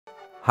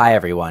Hi,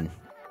 everyone.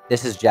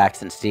 This is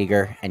Jackson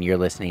Steger, and you're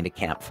listening to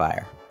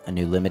Campfire, a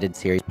new limited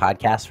series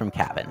podcast from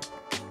Cabin.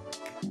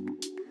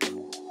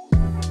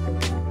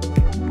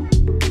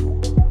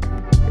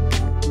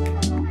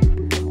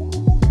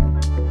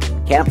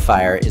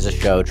 Campfire is a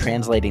show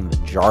translating the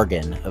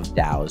jargon of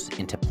DAOs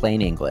into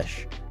plain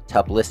English to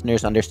help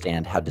listeners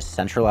understand how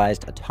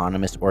decentralized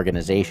autonomous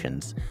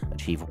organizations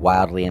achieve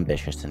wildly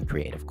ambitious and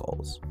creative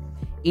goals.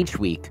 Each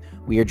week,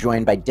 we are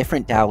joined by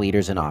different DAO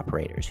leaders and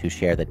operators who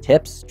share the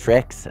tips,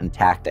 tricks, and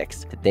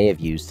tactics that they have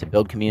used to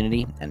build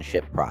community and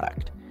ship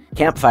product.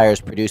 Campfire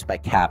is produced by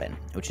Cabin,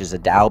 which is a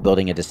DAO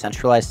building a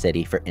decentralized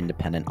city for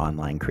independent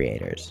online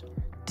creators.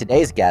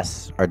 Today's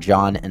guests are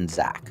Jon and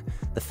Zakk,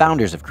 the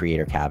founders of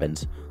Creator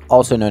Cabins,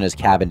 also known as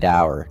Cabin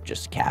DAO or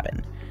just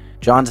Cabin.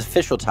 Jon's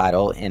official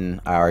title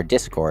in our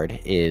Discord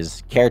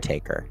is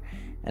Caretaker,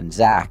 and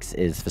Zakk's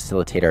is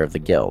Facilitator of the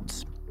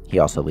Guilds. He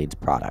also leads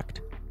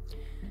product.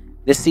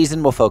 This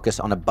season will focus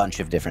on a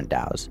bunch of different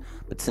DAOs,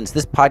 but since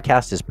this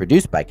podcast is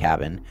produced by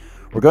Cabin,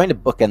 we're going to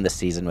bookend the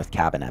season with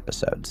Cabin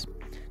episodes.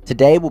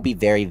 Today will be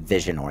very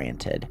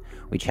vision-oriented.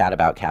 We chat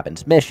about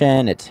Cabin's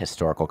mission, its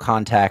historical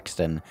context,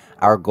 and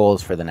our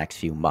goals for the next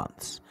few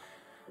months.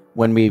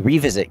 When we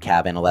revisit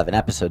Cabin 11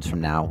 episodes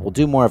from now, we'll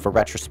do more of a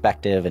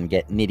retrospective and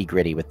get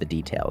nitty-gritty with the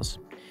details.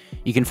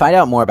 You can find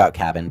out more about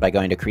Cabin by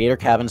going to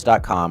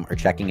creatorcabins.com or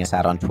checking us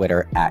out on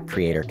Twitter at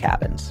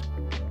creatorcabins.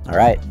 All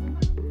right,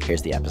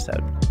 here's the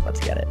episode. Let's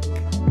get it.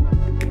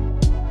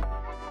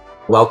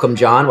 Welcome,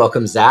 Jon.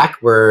 Welcome, Zakk.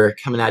 We're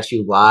coming at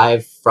you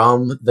live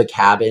from the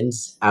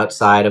cabins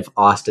outside of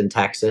Austin,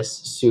 Texas.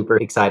 Super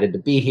excited to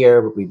be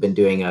here. We've been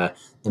doing a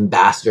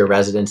ambassador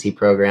residency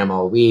program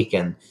all week,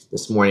 and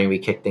this morning we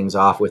kicked things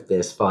off with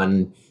this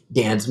fun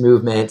dance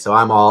movement. So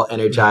I'm all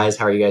energized.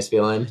 How are you guys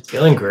feeling?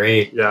 Feeling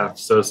great. Yeah,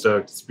 so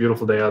stoked. It's a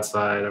beautiful day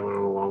outside. I went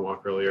on a long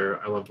walk earlier.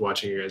 I loved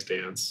watching you guys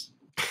dance.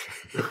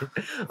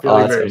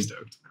 Feeling very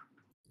stoked.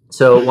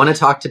 So I want to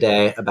talk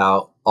today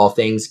about all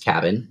things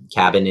Cabin.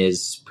 Cabin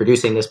is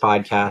producing this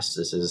podcast.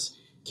 This is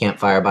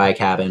Campfire by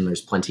Cabin.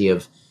 There's plenty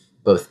of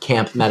both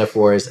camp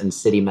metaphors and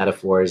city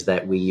metaphors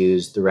that we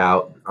use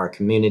throughout our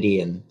community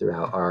and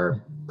throughout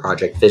our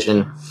project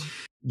vision.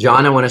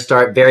 Jon, I want to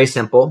start very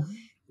simple.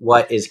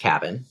 What is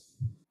Cabin?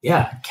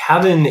 Yeah,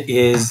 Cabin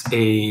is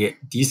a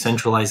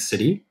decentralized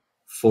city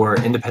for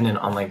independent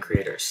online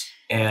creators.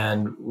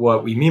 And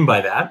what we mean by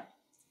that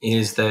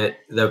is that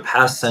the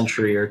past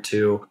century or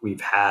two,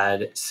 we've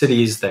had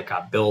cities that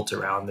got built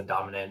around the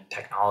dominant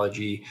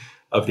technology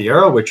of the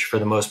era, which for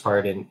the most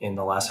part in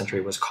the last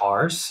century was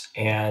cars.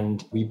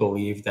 And we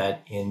believe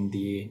that in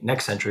the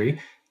next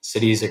century,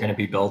 cities are going to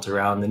be built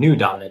around the new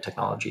dominant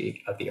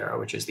technology of the era,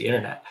 which is the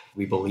internet.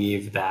 We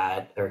believe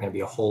that there are going to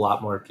be a whole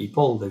lot more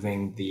people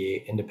living the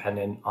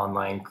independent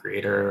online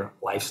creator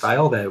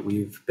lifestyle that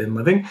we've been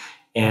living,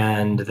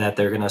 and that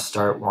they're going to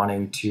start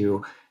wanting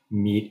to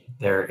meet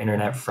their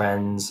internet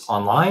friends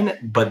online,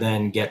 but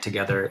then get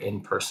together in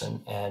person.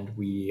 And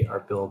we are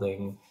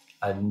building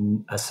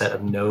a set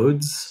of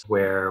nodes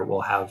where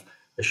we'll have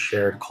a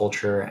shared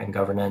culture and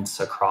governance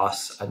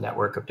across a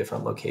network of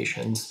different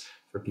locations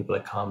for people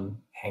to come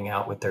hang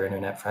out with their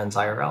internet friends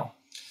IRL.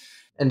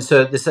 And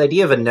so this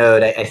idea of a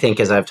node, I think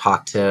as I've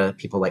talked to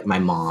people like my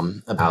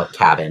mom about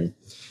Cabin,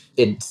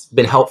 it's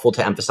been helpful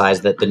to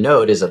emphasize that the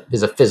node is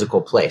a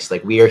physical place.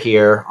 Like we are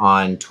here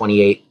on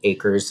 28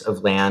 acres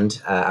of land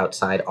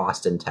outside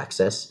Austin,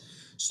 Texas.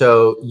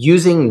 So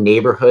using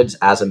neighborhoods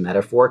as a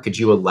metaphor, could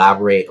you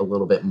elaborate a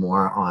little bit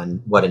more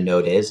on what a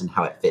node is and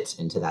how it fits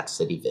into that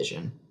city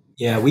vision?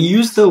 Yeah, we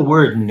use the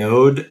word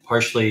node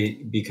partially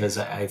because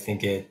I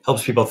think it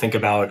helps people think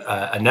about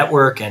a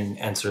network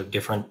and sort of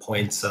different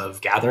points of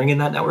gathering in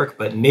that network.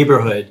 But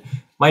neighborhood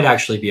might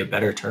actually be a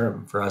better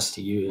term for us to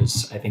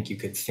use. I think you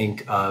could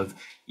think of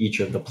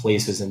each of the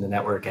places in the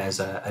network as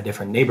a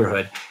different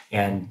neighborhood.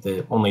 And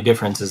the only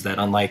difference is that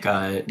unlike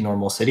a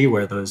normal city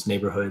where those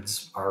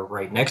neighborhoods are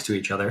right next to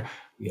each other,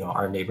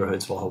 our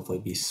neighborhoods will hopefully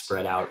be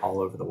spread out all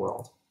over the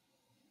world.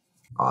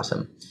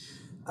 Awesome.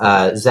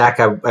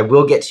 Zakk, I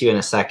will get to you in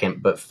a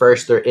second, but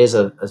first there is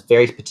a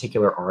very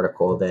particular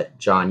article that,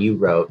 Jon, you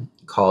wrote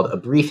called A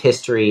Brief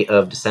History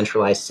of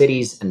Decentralized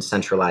Cities and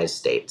Centralized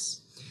States.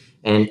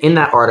 And in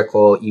that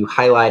article, you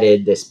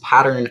highlighted this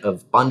pattern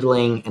of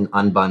bundling and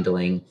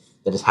unbundling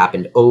that has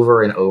happened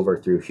over and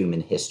over through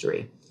human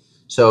history.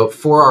 So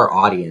for our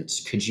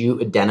audience, could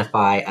you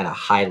identify at a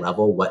high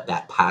level what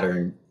that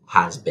pattern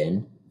has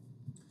been?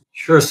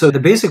 Sure. So the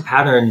basic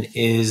pattern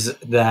is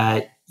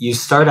that you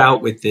start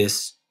out with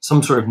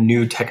some sort of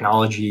new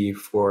technology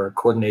for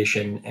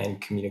coordination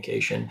and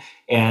communication.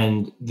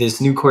 And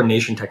this new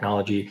coordination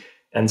technology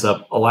ends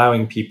up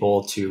allowing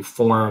people to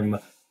form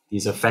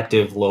these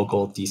effective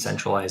local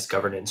decentralized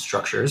governance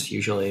structures,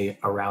 usually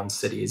around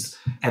cities.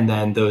 And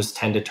then those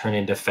tend to turn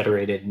into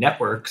federated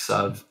networks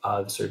of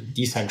sort of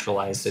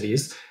decentralized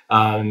cities,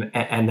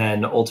 and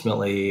then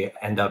ultimately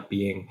end up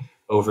being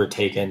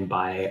overtaken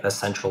by a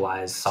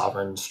centralized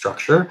sovereign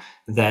structure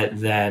that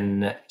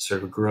then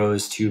sort of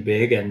grows too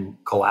big and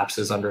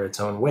collapses under its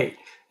own weight.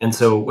 And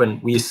so when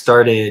we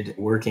started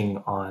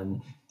working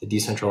on the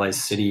decentralized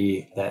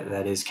city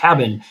that is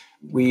Cabin,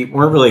 we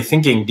weren't really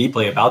thinking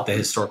deeply about the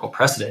historical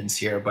precedents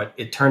here, but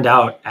it turned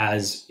out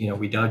as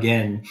we dug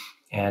in,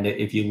 and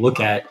if you look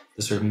at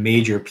the sort of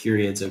major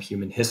periods of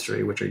human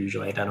history, which are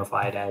usually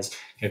identified as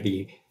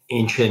the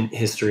ancient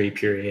history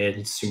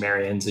period,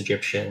 Sumerians,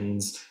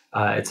 Egyptians,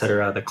 et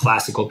cetera, the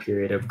classical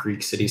period of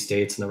Greek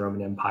city-states and the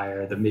Roman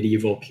Empire, the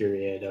medieval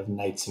period of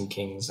knights and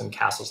kings and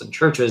castles and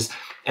churches,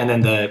 and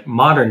then the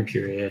modern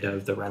period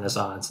of the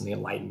Renaissance and the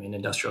Enlightenment,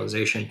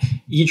 industrialization.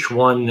 Each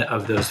one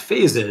of those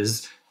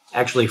phases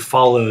actually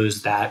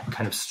follows that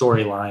kind of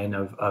storyline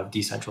of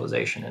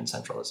decentralization and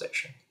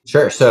centralization.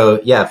 Sure.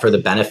 So yeah, for the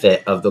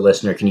benefit of the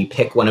listener, can you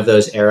pick one of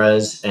those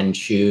eras and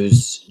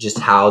choose just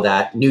how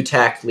that new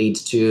tech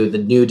leads to the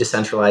new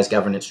decentralized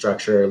governance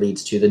structure,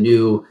 leads to the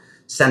new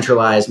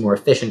centralized, more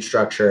efficient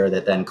structure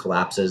that then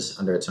collapses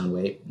under its own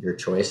weight? Your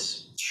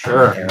choice.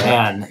 Sure,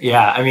 man.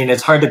 Yeah, I mean,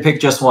 it's hard to pick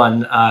just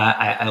one.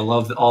 I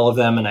love all of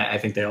them, and I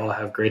think they all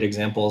have great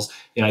examples.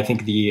 I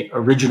think the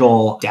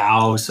original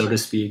DAO, so to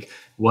speak,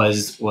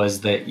 was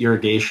the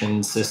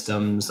irrigation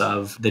systems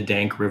of the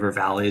dank river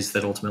valleys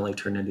that ultimately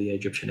turned into the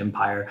Egyptian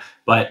empire.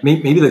 But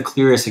maybe the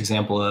clearest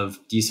example of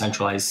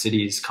decentralized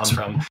cities comes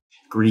from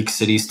Greek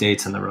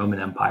city-states and the Roman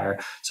Empire.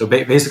 So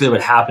basically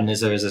what happened is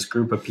there was this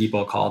group of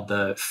people called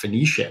the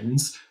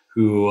Phoenicians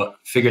who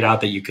figured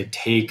out that you could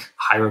take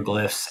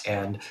hieroglyphs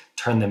and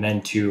turn them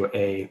into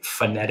a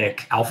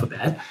phonetic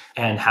alphabet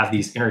and have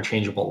these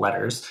interchangeable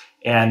letters.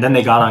 And then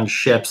they got on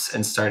ships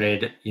and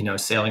started,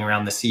 sailing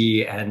around the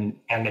sea and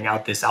handing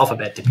out this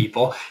alphabet to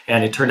people.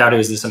 And it turned out it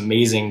was this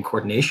amazing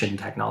coordination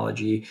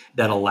technology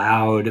that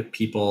allowed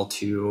people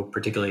to,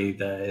 particularly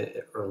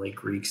the early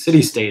Greek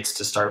city-states,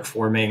 to start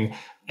forming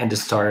and to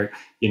start,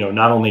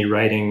 not only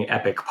writing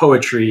epic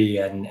poetry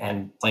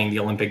and playing the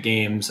Olympic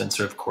Games and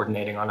sort of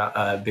coordinating on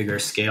a bigger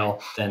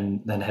scale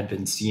than had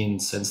been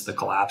seen since the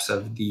collapse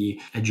of the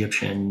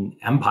Egyptian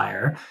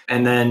empire.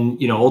 And then,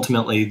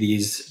 ultimately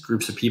these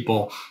groups of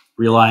people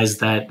realized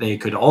that they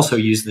could also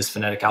use this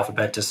phonetic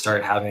alphabet to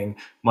start having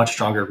much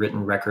stronger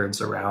written records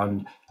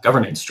around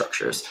governance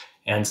structures.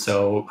 And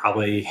so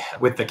probably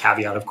with the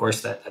caveat, of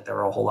course, that there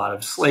were a whole lot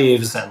of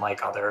slaves and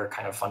like other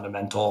kind of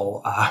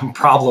fundamental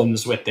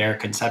problems with their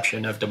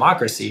conception of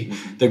democracy,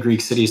 the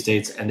Greek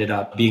city-states ended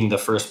up being the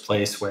first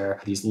place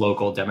where these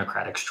local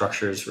democratic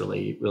structures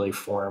really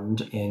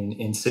formed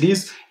in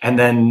cities. And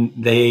then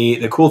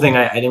the cool thing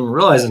I didn't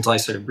realize until I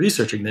started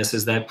researching this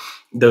is that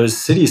those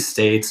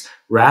city-states,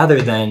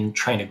 rather than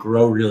trying to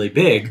grow really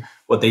big,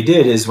 what they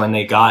did is when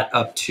they got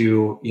up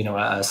to,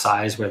 a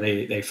size where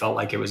they felt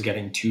like it was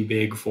getting too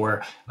big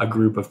for a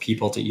group of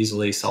people to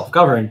easily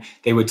self-govern,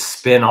 they would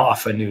spin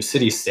off a new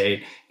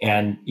city-state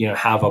and,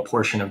 have a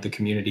portion of the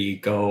community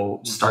go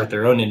start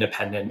their own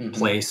independent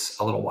place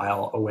a little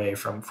while away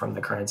from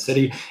the current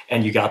city.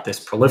 And you got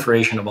this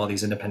proliferation of all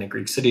these independent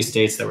Greek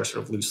city-states that were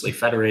sort of loosely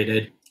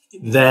federated.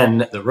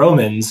 Then the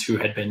Romans, who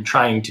had been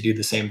trying to do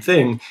the same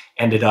thing,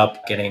 ended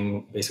up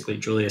getting basically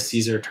Julius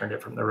Caesar turned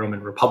it from the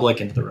Roman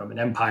Republic into the Roman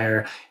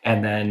Empire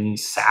and then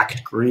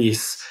sacked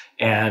Greece.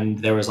 And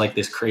there was like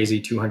this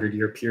crazy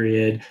 200-year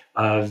period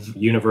of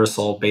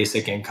universal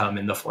basic income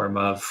in the form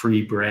of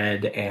free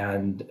bread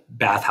and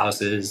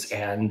bathhouses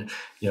and,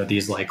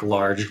 these like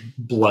large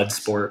blood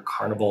sport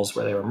carnivals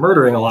where they were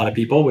murdering a lot of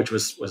people, which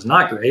was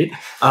not great.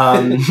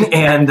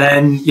 And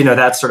then,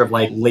 that's sort of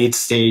like late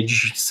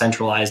stage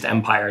centralized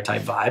empire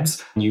type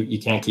vibes. You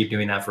can't keep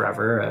doing that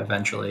forever.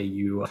 Eventually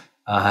you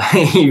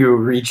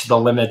reach the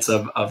limits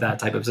of that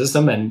type of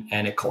system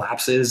and it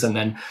collapses. And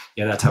then,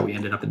 that's how we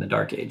ended up in the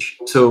Dark Age.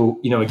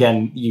 So,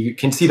 again, you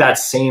can see that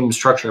same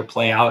structure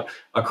play out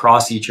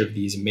across each of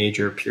these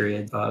major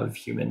periods of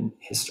human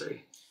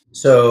history.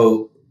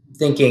 So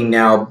thinking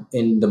now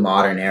in the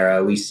modern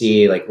era, we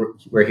see like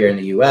we're here in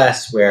the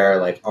US where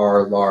like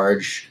our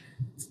large,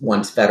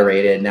 once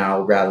federated,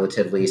 now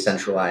relatively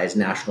centralized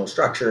national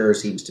structure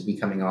seems to be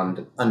coming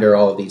on under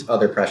all of these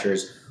other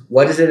pressures.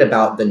 What is it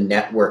about the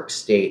network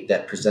state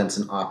that presents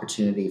an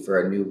opportunity for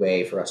a new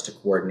way for us to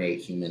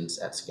coordinate humans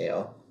at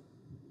scale?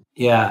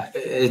 Yeah,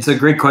 it's a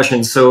great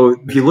question. So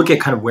if you look at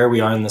kind of where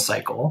we are in the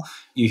cycle,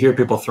 you hear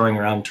people throwing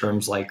around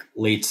terms like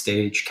late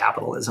stage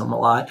capitalism a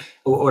lot.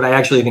 What I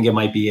actually think it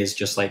might be is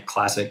just like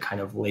classic kind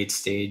of late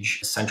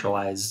stage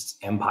centralized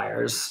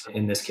empires,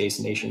 in this case,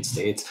 nation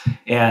states.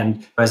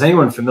 And as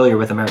anyone familiar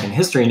with American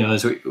history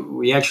knows,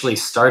 we actually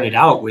started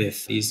out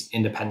with these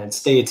independent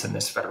states and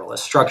this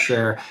federalist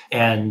structure.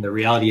 And the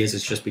reality is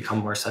it's just become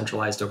more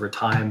centralized over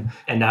time.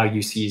 And now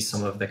you see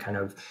some of the kind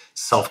of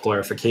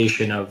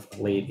self-glorification of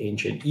late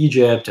ancient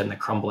Egypt and the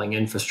crumbling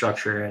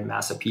infrastructure and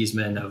mass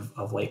appeasement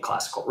of late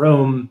classical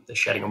Rome, the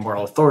shedding of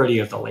moral authority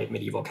of the late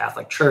medieval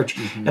Catholic Church.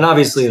 And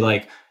obviously,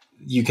 like,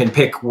 you can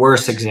pick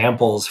worse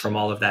examples from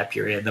all of that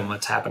period than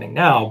what's happening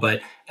now.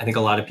 But I think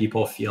a lot of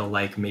people feel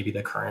like maybe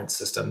the current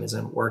system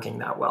isn't working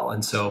that well.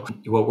 And so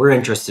what we're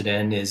interested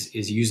in is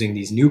using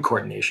these new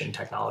coordination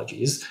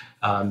technologies,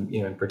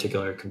 in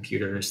particular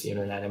computers, the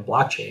internet, and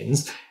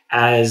blockchains,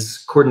 as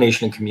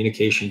coordination and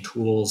communication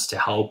tools to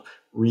help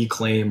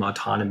reclaim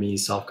autonomy,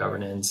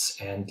 self-governance,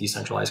 and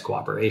decentralized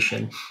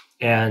cooperation.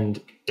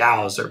 And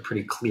DAOs are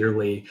pretty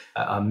clearly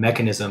a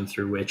mechanism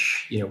through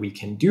which we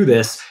can do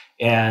this.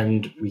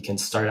 And we can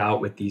start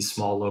out with these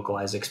small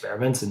localized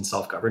experiments in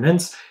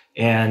self-governance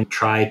and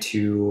try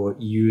to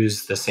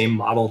use the same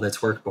model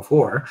that's worked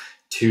before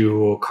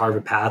to carve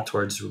a path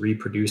towards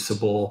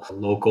reproducible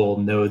local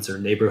nodes or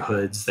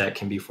neighborhoods that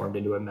can be formed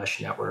into a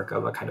mesh network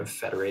of a kind of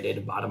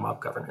federated bottom-up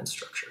governance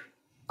structure.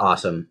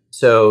 Awesome.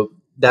 So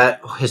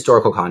that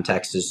historical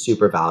context is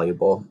super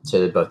valuable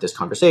to both this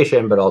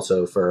conversation, but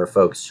also for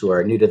folks who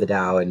are new to the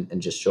DAO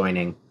and just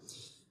joining.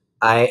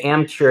 I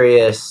am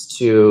curious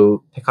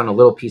to pick on a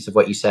little piece of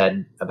what you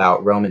said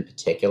about Rome in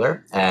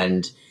particular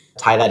and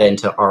tie that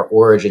into our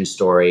origin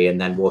story,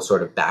 and then we'll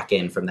sort of back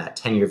in from that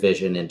 10-year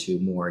vision into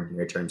more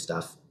near-term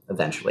stuff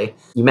eventually.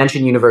 You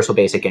mentioned universal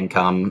basic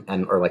income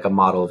or like a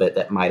model of it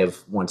that might have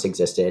once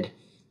existed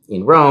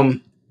in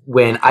Rome.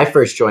 When I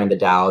first joined the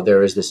DAO, there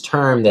was this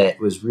term that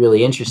was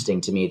really interesting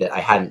to me that I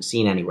hadn't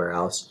seen anywhere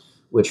else,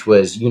 which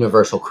was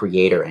universal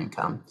creator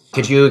income.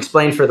 Could you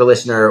explain for the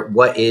listener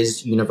what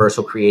is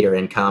universal creator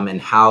income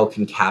and how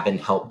can Cabin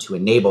help to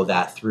enable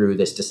that through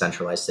this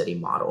decentralized city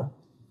model?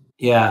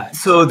 Yeah.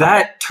 So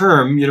that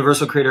term,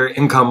 universal creator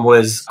income,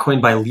 was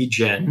coined by Lee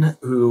Jin,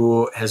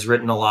 who has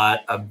written a lot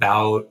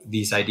about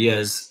these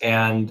ideas.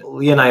 And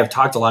Lee and I have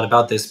talked a lot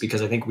about this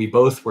because I think we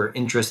both were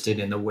interested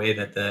in the way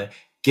that the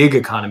gig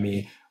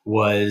economy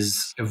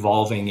was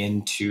evolving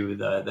into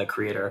the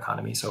creator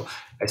economy. So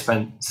I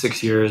spent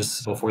 6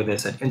 years before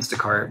this at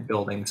Instacart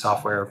building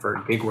software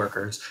for gig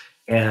workers.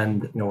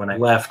 And when I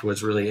left,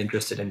 was really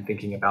interested in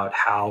thinking about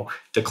how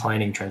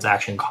declining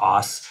transaction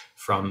costs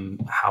from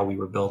how we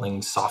were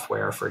building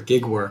software for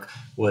gig work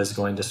was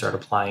going to start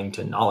applying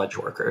to knowledge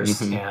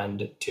workers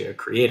and to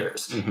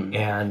creators.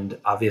 And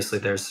obviously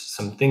there's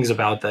some things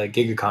about the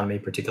gig economy,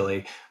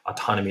 particularly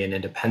autonomy and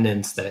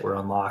independence, that were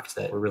unlocked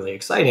that were really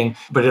exciting,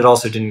 but it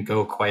also didn't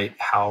go quite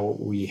how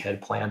we had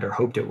planned or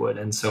hoped it would.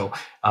 And so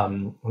I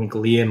think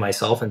Lee and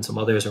myself and some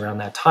others around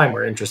that time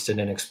were interested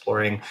in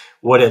exploring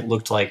what it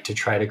looked like to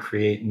try to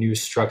create new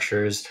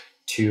structures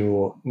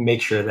to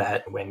make sure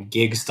that when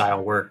gig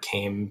style work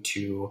came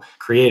to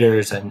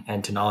creators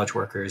and to knowledge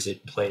workers,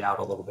 it played out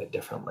a little bit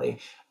differently.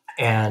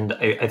 And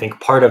I think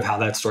part of how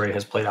that story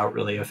has played out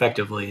really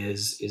effectively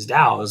is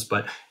DAOs.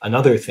 But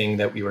another thing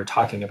that we were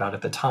talking about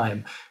at the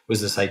time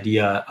was this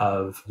idea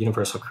of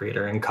universal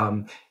creator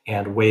income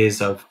and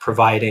ways of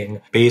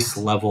providing base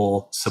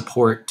level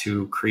support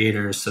to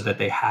creators so that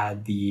they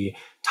had the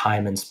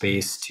time and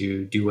space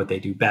to do what they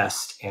do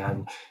best.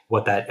 And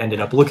what that ended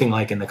up looking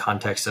like in the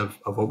context of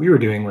what we were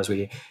doing was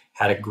we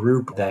had a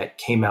group that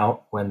came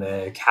out when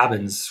the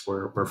cabins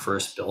were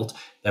first built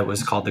that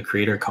was called the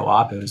Creator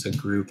Co-op. It was a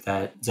group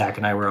that Zakk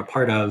and I were a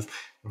part of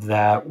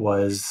that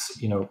was,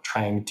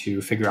 trying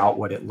to figure out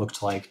what it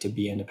looked like to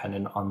be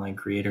independent online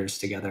creators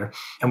together.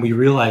 And we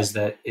realized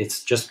that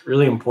it's just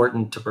really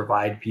important to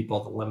provide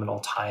people the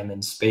liminal time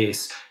and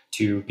space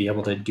to be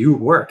able to do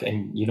work.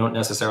 And you don't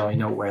necessarily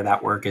know where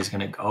that work is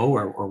going to go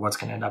or what's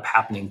going to end up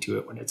happening to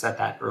it when it's at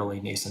that early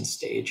nascent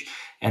stage.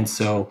 And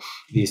so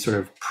the sort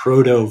of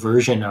proto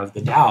version of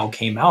the DAO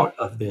came out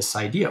of this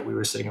idea. We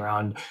were sitting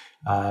around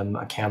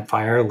a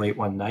campfire late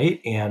one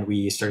night, and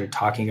we started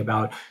talking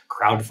about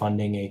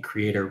crowdfunding a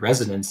creator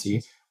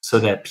residency so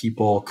that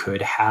people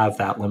could have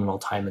that liminal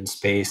time and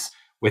space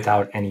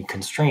without any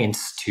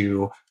constraints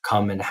to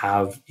come and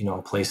have,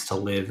 a place to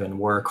live and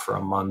work for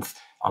a month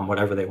on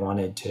whatever they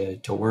wanted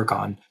to work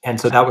on. And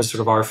so that was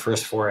sort of our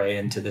first foray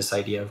into this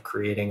idea of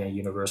creating a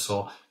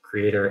universal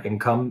creator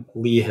income.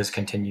 Lee has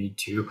continued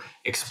to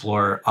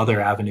explore other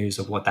avenues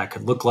of what that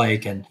could look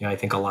like. And I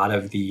think a lot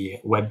of the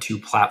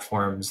Web2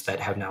 platforms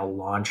that have now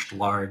launched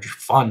large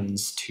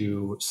funds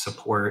to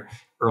support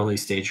early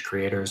stage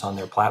creators on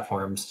their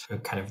platforms are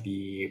kind of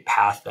the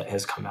path that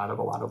has come out of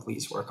a lot of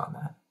Lee's work on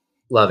that.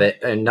 Love it.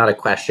 And not a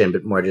question,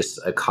 but more just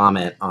a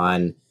comment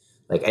on,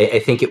 I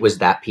think it was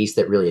that piece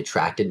that really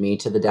attracted me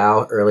to the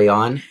DAO early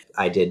on.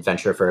 I did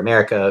Venture for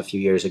America a few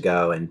years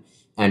ago, and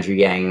Andrew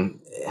Yang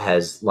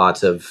has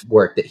lots of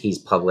work that he's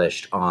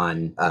published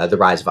on the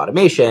rise of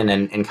automation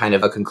and kind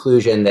of a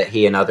conclusion that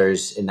he and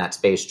others in that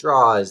space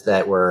draw is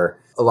that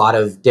a lot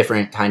of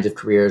different kinds of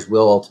careers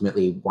will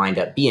ultimately wind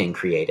up being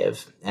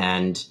creative.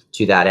 And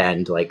to that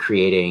end,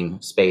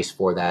 creating space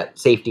for that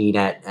safety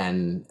net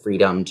and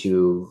freedom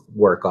to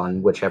work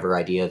on whichever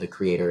idea the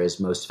creator is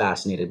most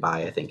fascinated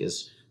by, I think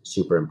is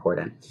super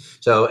important.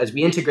 So as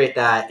we integrate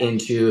that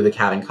into the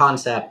Cabin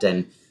concept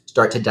and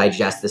start to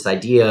digest this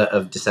idea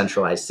of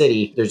decentralized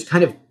city, there's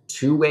kind of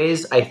two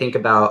ways I think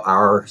about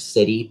our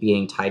city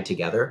being tied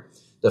together.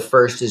 The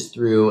first is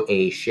through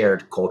a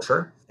shared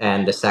culture,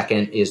 and the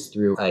second is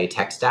through a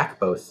tech stack,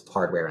 both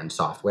hardware and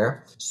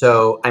software.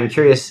 So I'm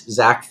curious,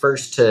 Zakk,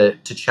 first to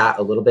chat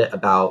a little bit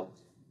about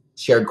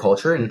shared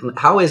culture and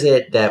how is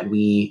it that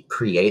we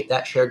create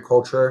that shared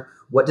culture?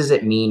 What does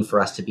it mean for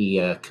us to be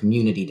a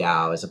community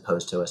DAO as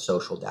opposed to a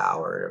social DAO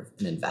or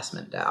an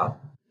investment DAO?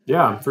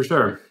 Yeah, for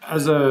sure.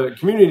 As a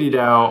community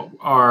DAO,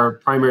 our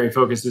primary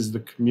focus is the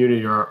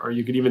community, or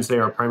you could even say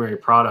our primary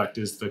product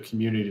is the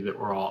community that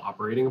we're all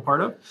operating a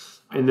part of.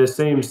 In the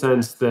same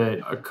sense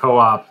that a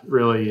co-op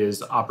really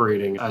is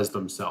operating as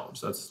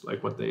themselves. That's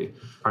like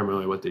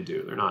primarily what they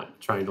do. They're not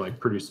trying to like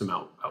produce some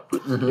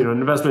output. Mm-hmm. An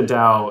investment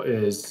DAO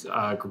is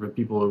a group of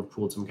people who've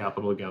pooled some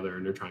capital together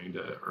and they're trying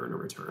to earn a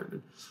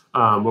return.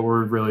 What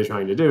we're really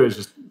trying to do is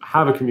just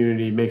have a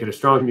community, make it a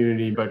strong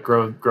community, but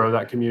grow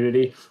that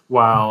community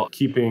while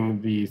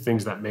keeping the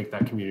things that make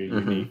that community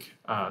unique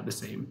the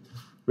same.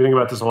 We think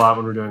about this a lot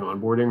when we're doing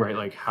onboarding, right?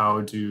 Like,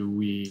 how do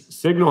we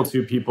signal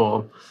to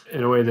people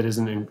in a way that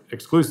isn't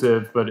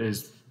exclusive, but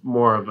is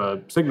more of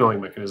a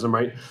signaling mechanism,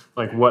 right?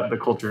 Like what the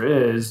culture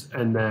is,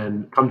 and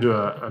then come to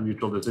a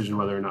mutual decision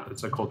whether or not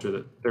it's a culture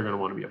that they're going to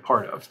want to be a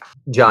part of.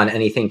 Jon,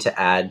 anything to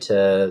add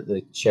to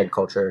the shared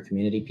culture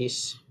community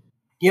piece?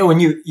 Yeah, when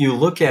you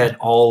look at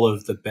all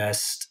of the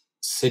best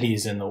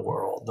cities in the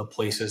world, the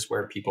places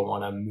where people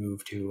want to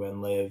move to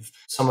and live,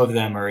 some of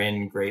them are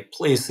in great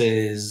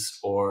places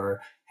or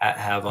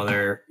have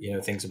other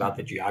things about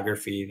the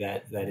geography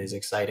that is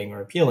exciting or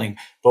appealing.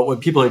 But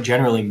what people are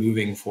generally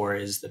moving for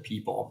is the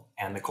people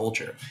and the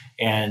culture.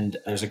 And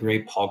there's a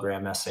great Paul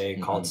Graham essay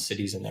called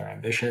Cities and Their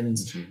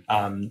Ambitions,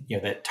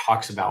 that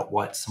talks about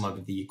what some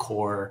of the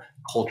core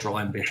cultural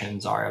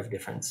ambitions are of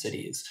different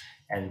cities.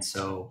 And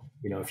so,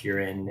 if you're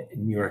in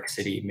New York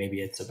City,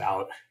 maybe it's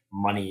about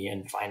money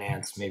and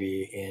finance.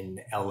 Maybe in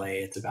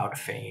LA, it's about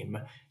fame.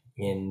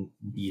 In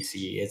DC,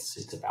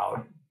 it's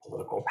about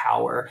political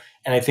power.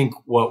 And I think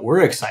what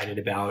we're excited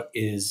about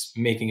is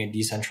making a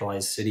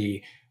decentralized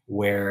city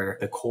where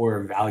the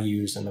core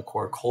values and the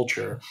core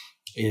culture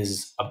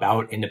is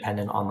about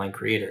independent online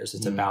creators.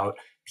 It's about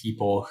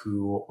people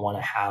who want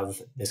to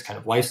have this kind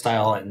of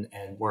lifestyle and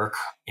work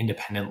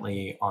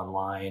independently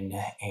online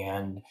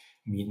and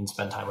meet and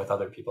spend time with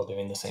other people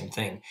doing the same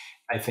thing.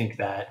 I think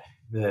that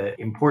the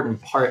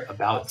important part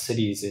about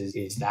cities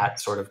is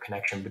that sort of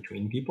connection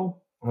between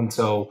people. And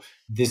so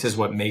this is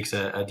what makes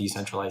a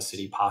decentralized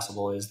city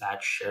possible, is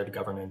that shared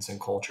governance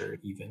and culture,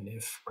 even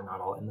if we're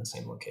not all in the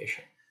same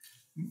location.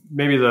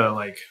 Maybe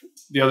the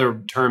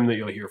other term that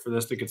you'll hear for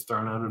this that gets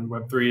thrown out in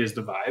Web3 is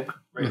the vibe,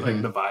 right?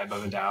 Like the vibe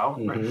of a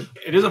DAO, right?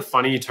 It is a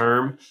funny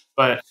term,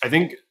 but I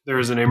think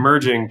there's an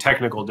emerging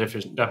technical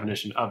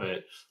definition of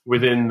it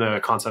within the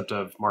concept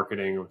of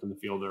marketing, or within the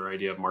field or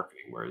idea of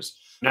marketing. Whereas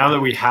now that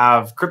we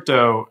have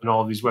crypto and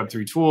all of these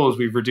Web3 tools,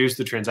 we've reduced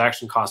the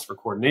transaction cost for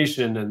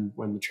coordination. And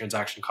when the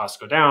transaction costs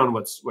go down,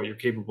 what you're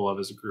capable of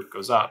as a group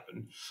goes up.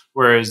 And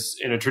whereas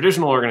in a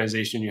traditional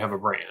organization, you have a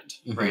brand,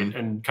 right?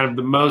 And kind of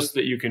the most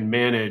that you can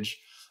manage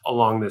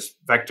along this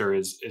vector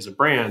is a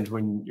brand.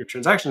 When your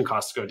transaction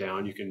costs go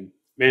down, you can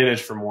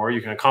manage for more,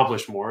 you can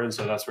accomplish more. And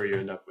so that's where you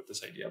end up with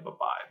this idea of a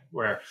vibe,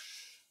 where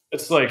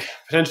it's like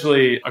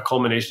potentially a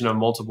culmination of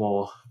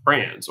multiple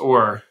brands,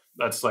 or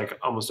that's like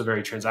almost a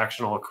very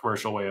transactional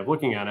commercial way of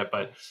looking at it.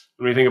 But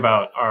when we think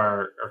about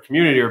our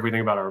community, or if we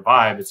think about our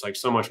vibe, it's like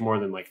so much more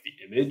than like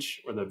the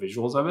image or the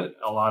visuals of it.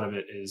 A lot of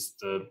it is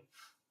the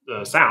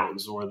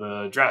sounds or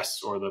the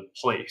dress or the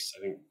place.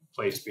 I think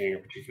place being a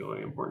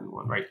particularly important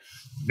one, right?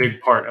 A big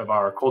part of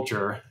our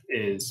culture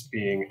is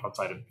being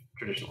outside of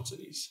traditional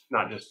cities,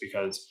 not just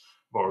because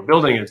what we're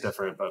building is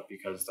different, but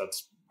because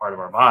that's part of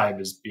our vibe,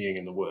 is being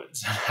in the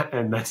woods.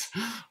 And that's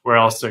where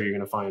else are you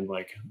going to find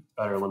like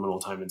better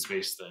liminal time and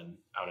space than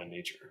out in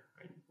nature,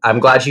 right? I'm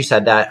glad you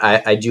said that.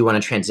 I do want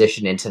to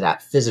transition into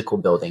that physical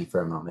building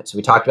for a moment. So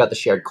we talked about the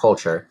shared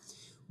culture.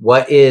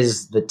 What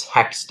is the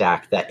tech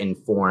stack that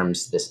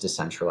informs this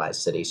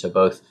decentralized city? So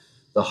both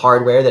the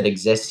hardware that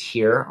exists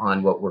here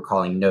on what we're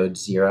calling Node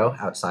 0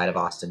 outside of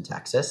Austin,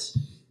 Texas,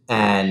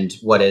 and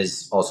what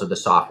is also the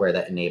software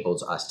that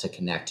enables us to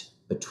connect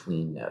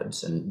between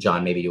nodes. And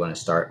Jon, maybe you want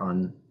to start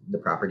on the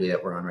property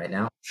that we're on right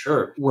now?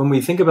 Sure. When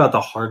we think about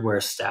the hardware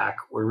stack,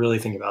 we're really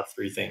thinking about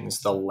three things: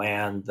 the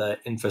land, the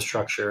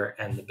infrastructure,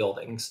 and the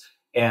buildings.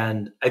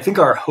 And I think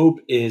our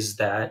hope is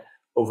that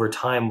over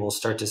time, we'll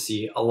start to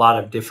see a lot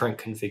of different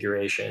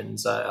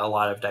configurations, a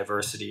lot of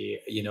diversity,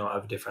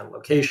 of different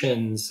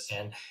locations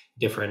and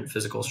different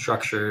physical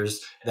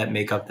structures that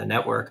make up the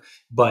network.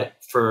 But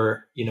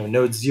for,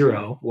 Node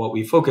 0, what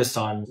we focused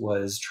on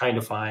was trying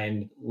to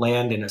find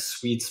land in a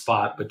sweet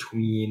spot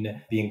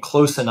between being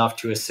close enough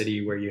to a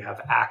city where you have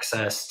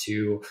access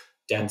to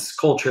dense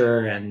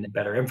culture and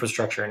better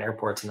infrastructure and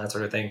airports and that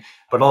sort of thing,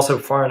 but also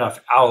far enough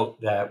out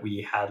that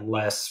we had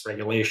less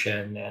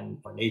regulation and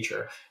more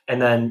nature.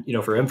 And then,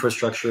 for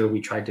infrastructure,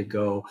 we tried to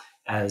go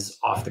as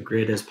off the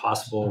grid as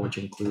possible, which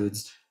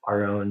includes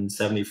our own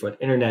 70-foot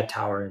internet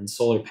tower and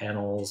solar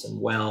panels and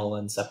well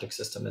and septic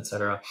system, et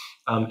cetera.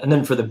 And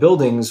then for the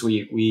buildings,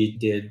 we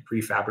did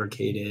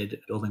prefabricated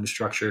building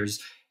structures.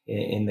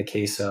 In the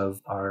case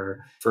of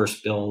our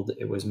first build,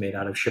 it was made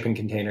out of shipping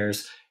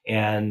containers.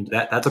 And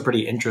that's a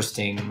pretty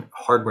interesting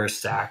hardware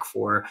stack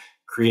for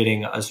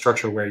creating a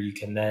structure where you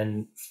can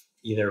then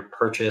either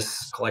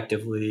purchase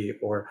collectively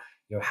or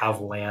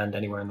have land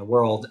anywhere in the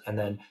world, and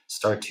then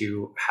start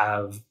to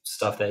have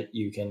stuff that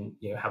you can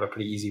have a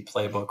pretty easy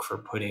playbook for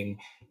putting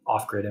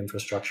off-grid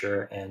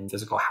infrastructure and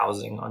physical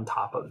housing on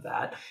top of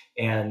that.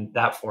 And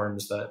that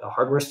forms the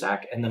hardware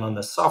stack. And then on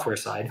the software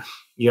side,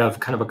 you have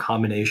kind of a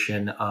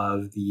combination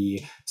of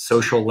the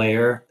social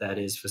layer that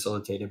is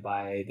facilitated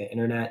by the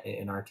internet.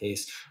 In our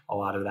case, a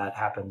lot of that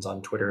happens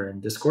on Twitter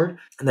and Discord.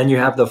 And then you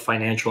have the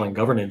financial and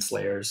governance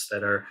layers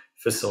that are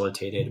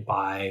facilitated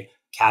by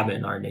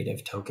Cabin, our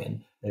native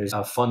token. There's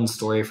a fun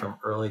story from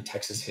early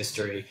Texas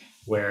history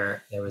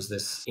where there was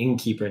this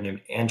innkeeper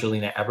named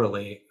Angelina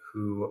Eberle,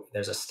 who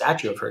there's a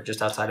statue of her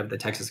just outside of the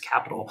Texas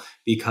Capitol,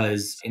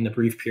 because in the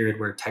brief period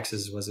where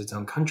Texas was its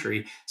own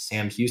country,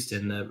 Sam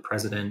Houston, the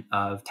president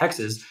of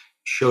Texas,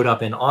 showed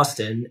up in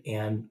Austin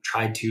and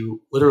tried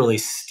to literally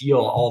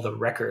steal all the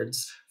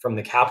records from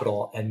the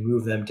Capitol and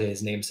move them to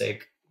his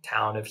namesake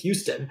town of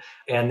Houston.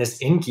 And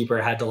this innkeeper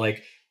had to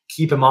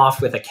keep him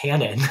off with a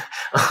cannon,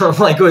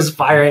 was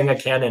firing a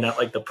cannon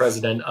at the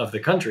president of the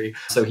country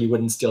so he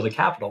wouldn't steal the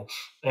Capitol.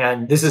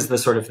 And this is the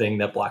sort of thing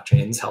that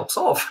blockchains help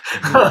solve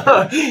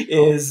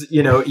is,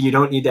 you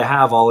don't need to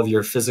have all of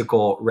your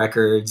physical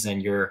records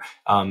and your,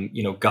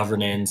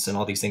 governance and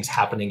all these things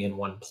happening in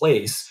one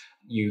place.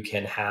 You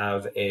can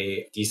have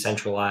a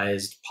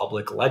decentralized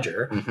public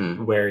ledger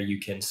where you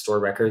can store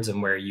records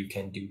and where you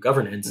can do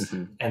governance.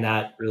 And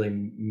that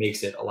really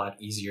makes it a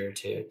lot easier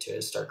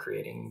to start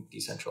creating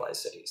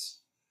decentralized cities.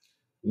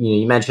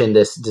 You mentioned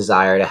this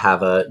desire to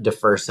have a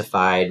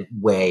diversified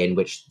way in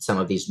which some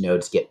of these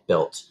nodes get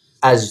built.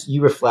 As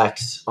you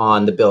reflect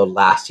on the build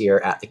last year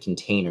at the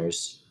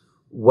containers,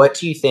 what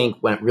do you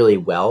think went really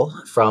well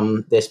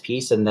from this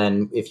piece? And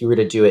then if you were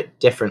to do it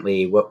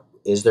differently,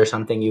 is there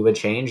something you would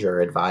change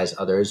or advise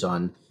others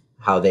on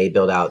how they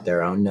build out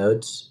their own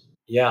nodes?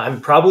 Yeah,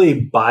 I'm probably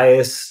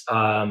biased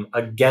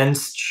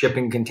against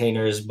shipping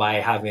containers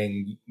by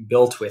having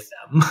built with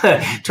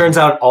them. Turns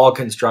out all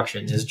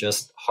construction is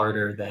just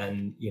harder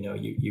than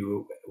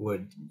you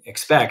would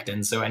expect,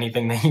 and so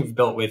anything that you've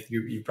built with,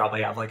 you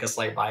probably have a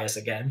slight bias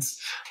against.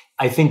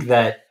 I think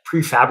that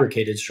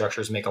prefabricated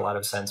structures make a lot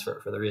of sense for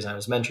the reason I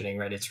was mentioning,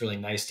 right? It's really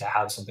nice to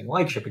have something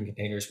like shipping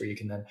containers where you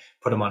can then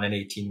put them on an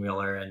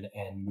 18-wheeler and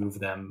move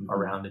them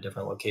around to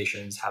different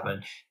locations, have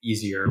an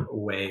easier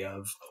way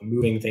of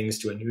moving things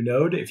to a new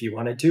node if you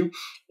wanted to,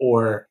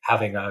 or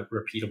having a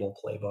repeatable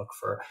playbook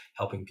for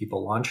helping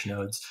people launch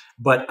nodes.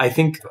 But I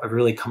think I've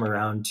really come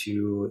around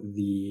to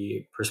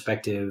the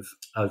perspective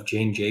of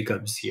Jane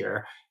Jacobs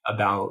here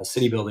about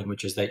city building,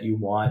 which is that you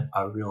want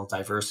a real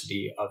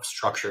diversity of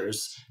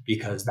structures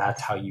because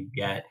that's how you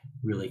get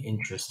really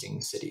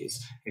interesting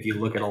cities. If you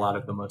look at a lot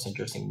of the most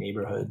interesting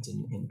neighborhoods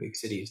in big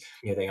cities,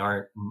 they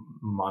aren't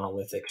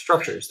monolithic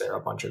structures. There are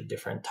a bunch of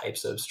different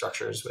types of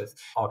structures with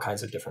all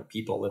kinds of different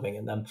people living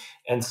in them.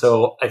 And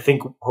so I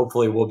think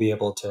hopefully we'll be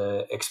able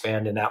to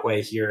expand in that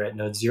way here at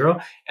Node Zero.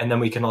 And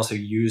then we can also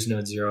use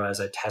Node Zero as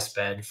a test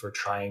bed for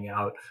trying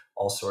out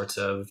all sorts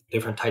of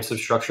different types of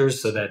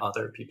structures so that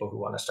other people who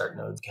want to start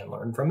nodes can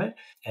learn from it.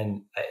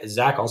 And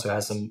Zakk also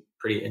has some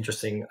pretty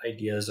interesting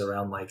ideas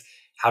around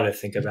how to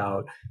think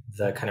about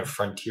the kind of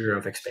frontier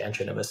of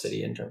expansion of a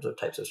city in terms of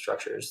types of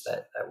structures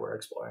that we're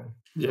exploring.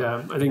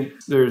 Yeah, I think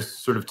there's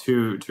sort of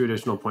two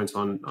additional points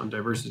on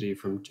diversity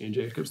from Jane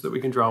Jacobs that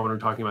we can draw when we're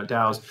talking about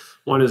DAOs.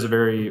 One is a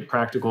very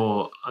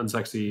practical,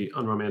 unsexy,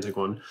 unromantic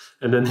one.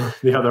 And then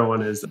the other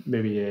one is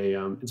maybe a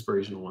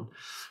inspirational one.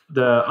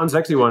 The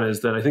unsexy one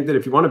is that I think that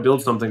if you want to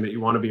build something that you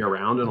want to be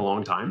around in a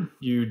long time,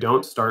 you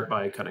don't start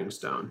by cutting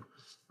stone,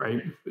 right?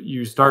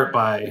 You start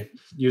by,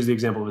 use the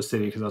example of a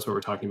city because that's what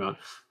we're talking about,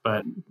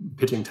 but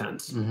pitching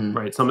tents,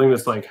 right? Something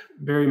that's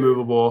very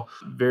movable,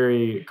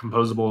 very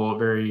composable,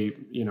 very,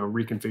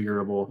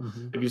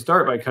 reconfigurable. If you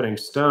start by cutting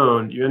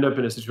stone, you end up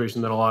in a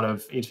situation that a lot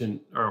of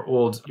ancient or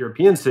old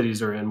European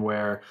cities are in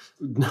where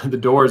the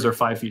doors are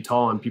 5 feet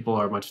tall and people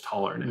are much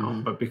taller now.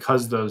 But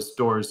because those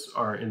doors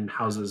are in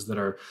houses that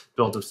are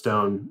built of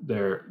stone,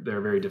 they're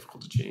very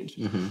difficult to change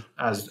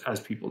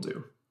as people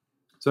do.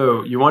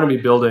 So you want to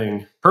be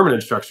building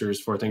permanent structures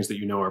for things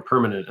that are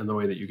permanent, and the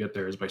way that you get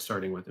there is by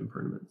starting with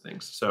impermanent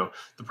things. So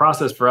the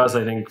process for us,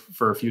 I think,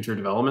 for future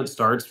development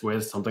starts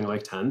with something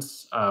like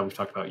tents. We've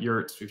talked about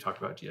yurts, we've talked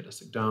about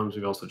geodesic domes,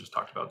 we've also just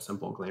talked about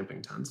simple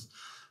glamping tents.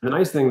 The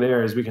nice thing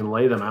there is we can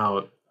lay them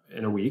out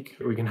in a week.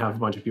 We can have a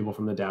bunch of people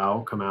from the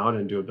DAO come out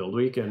and do a build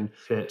week and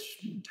pitch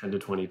 10 to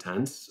 20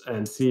 tents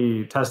and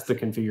test the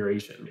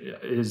configuration.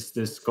 Is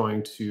this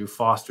going to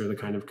foster the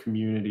kind of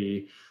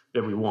community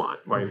that we want,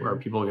 right? Where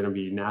people are going to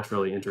be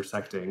naturally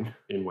intersecting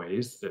in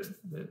ways that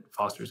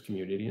fosters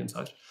community and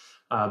such,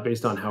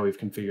 based on how we've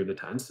configured the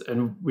tents.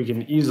 And we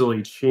can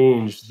easily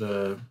change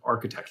the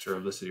architecture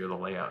of the city or the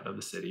layout of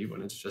the city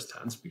when it's just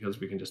tents because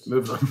we can just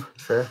move them.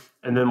 Sure.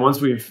 And then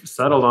once we've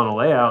settled on a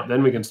layout,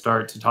 then we can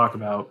start to talk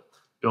about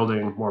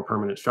building more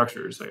permanent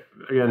structures. Like,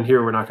 again,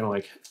 here we're not going to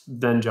like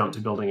then jump to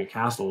building a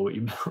castle.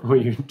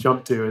 What you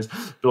jump to is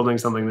building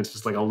something that's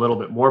just like a little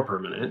bit more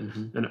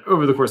permanent. And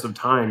over the course of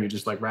time, you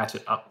just like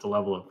ratchet up the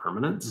level of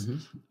permanence.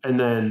 And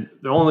then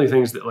the only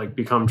things that like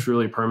become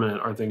truly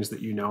permanent are things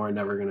that you know are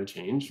never going to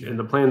change. And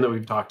the plan that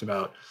we've talked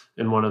about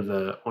in one of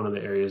the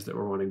areas that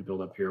we're wanting to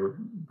build up here,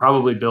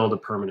 probably build a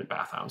permanent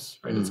bathhouse,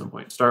 right? At some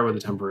point, start with a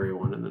temporary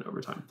one, and then over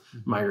time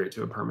migrate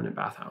to a permanent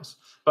bathhouse.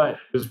 But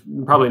there's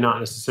probably not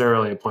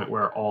necessarily a point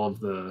where all of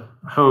the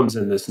homes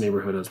in this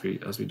neighborhood, as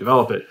we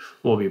develop it,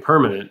 will be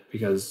permanent.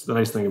 Because the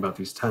nice thing about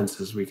these tents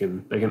is they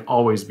can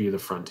always be the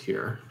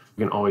frontier.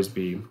 We can always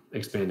be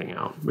expanding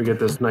out. We get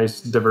this nice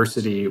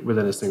diversity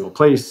within a single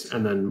place,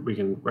 and then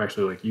we're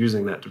actually like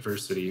using that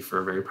diversity for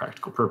a very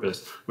practical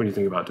purpose when you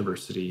think about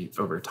diversity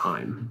over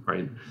time,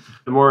 right?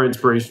 The more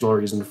inspirational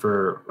reason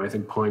for, I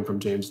think, pulling from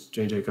Jane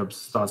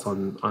Jacobs' thoughts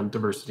on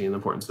diversity and the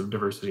importance of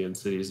diversity in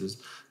cities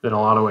is that in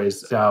a lot of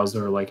ways, DAOs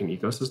are like an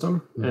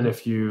ecosystem. And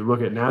if you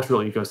look at natural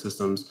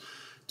ecosystems,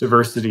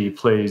 diversity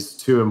plays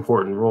two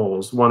important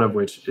roles, one of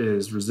which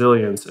is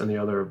resilience and the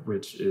other of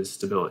which is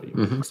stability.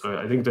 So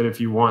I think that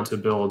if you want to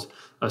build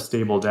a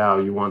stable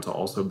DAO, you want to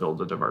also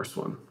build a diverse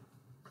one.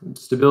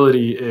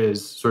 Stability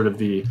is sort of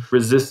the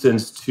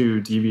resistance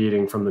to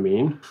deviating from the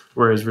mean,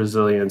 whereas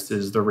resilience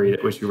is the rate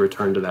at which you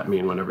return to that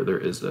mean whenever there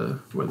is a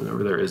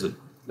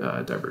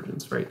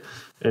divergence, right?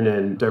 And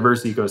in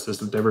diverse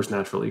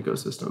natural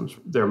ecosystems,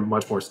 they're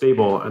much more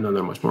stable, and then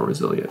they're much more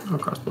resilient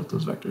across both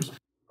those vectors.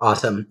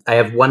 Awesome. I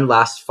have one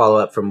last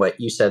follow-up from what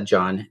you said,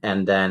 Jon,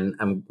 and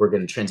then we're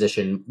going to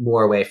transition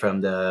more away from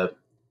the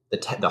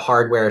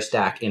hardware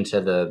stack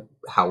into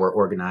how we're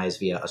organized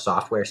via a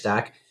software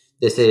stack.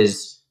 This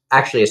is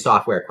actually a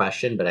software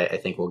question, but I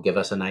think will give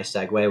us a nice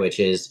segue, which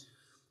is,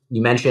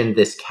 you mentioned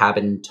this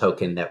Cabin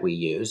token that we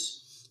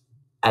use.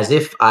 As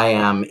if I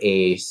am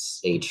a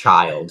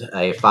child,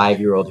 a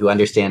 5-year-old who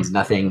understands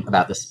nothing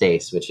about the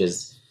space, which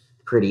is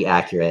pretty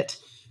accurate.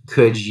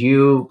 Could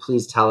you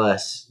please tell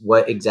us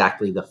what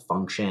exactly the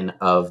function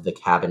of the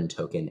Cabin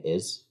token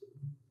is?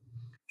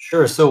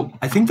 Sure. So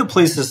I think the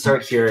place to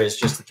start here is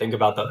just to think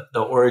about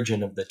the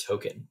origin of the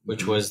token,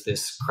 which was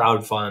this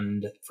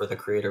crowdfund for the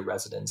creator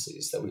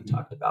residencies that we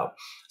talked about.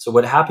 So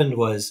what happened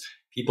was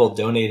people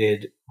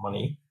donated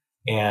money,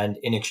 and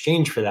in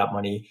exchange for that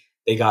money,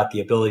 they got the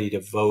ability to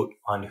vote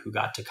on who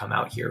got to come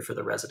out here for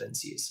the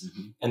residencies.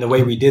 And the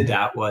way we did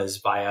that was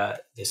via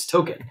this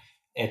token.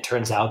 It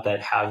turns out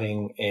that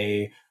having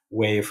a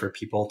way for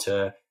people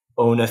to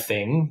own a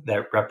thing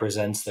that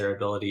represents their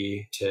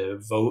ability to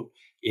vote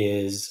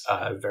is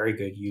a very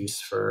good use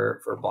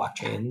for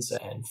blockchains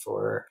and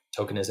for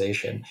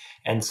tokenization.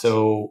 And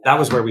so that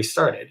was where we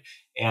started.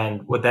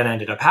 And what then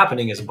ended up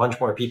happening is a bunch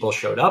more people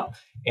showed up,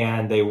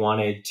 and they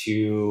wanted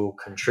to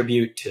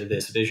contribute to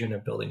this vision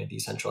of building a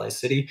decentralized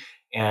city.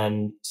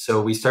 And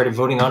so we started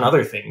voting on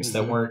other things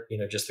that weren't,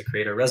 just the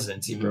creator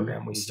residency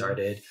program. We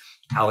started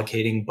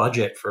allocating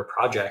budget for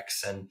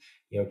projects and,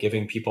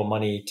 giving people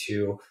money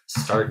to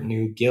start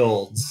new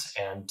guilds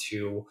and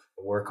to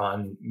work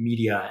on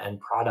media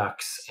and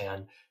products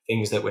and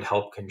things that would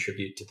help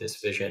contribute to this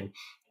vision.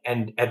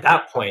 And at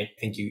that point, I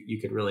think you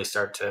could really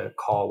start to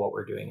call what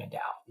we're doing a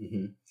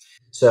DAO.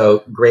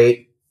 So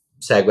great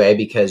segue,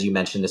 because you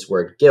mentioned this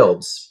word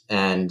guilds.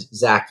 And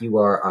Zakk, you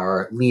are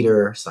our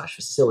leader /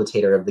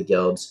 facilitator of the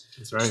guilds.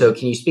 That's right. So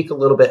can you speak a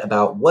little bit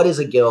about what is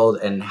a guild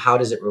and how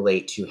does it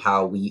relate to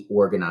how we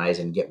organize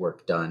and get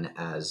work done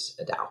as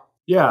a DAO?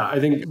 Yeah, I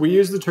think we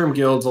use the term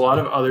guilds. A lot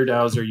of other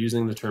DAOs are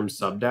using the term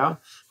sub-DAO.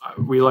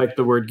 We like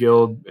the word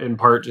guild in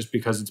part just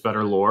because it's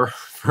better lore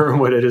for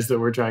what it is that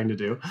we're trying to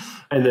do.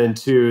 And then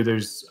two,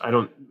 I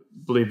don't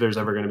believe there's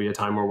ever going to be a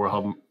time where we'll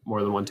have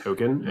more than one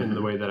token in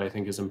the way that I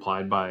think is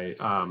implied by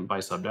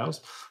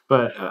sub-DAOs.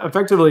 But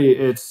effectively,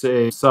 it's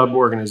a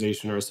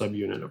sub-organization or a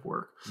sub-unit of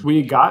work.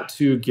 We got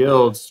to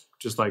guilds,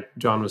 just like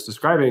Jon was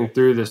describing,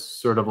 through this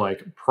sort of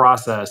like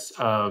process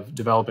of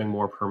developing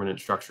more permanent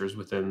structures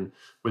within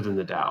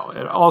the DAO.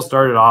 It all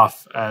started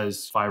off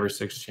as 5 or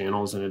 6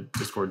 channels in a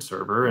Discord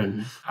server.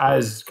 And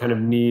as kind of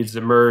needs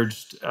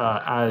emerged,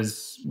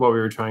 as what we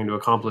were trying to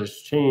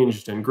accomplish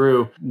changed and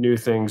grew, new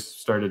things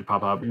started to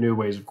pop up, new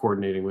ways of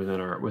coordinating within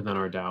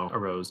our DAO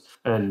arose.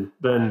 And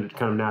then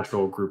kind of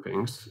natural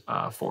groupings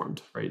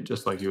formed, right?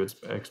 Just like you would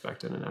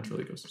expect in a natural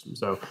ecosystem.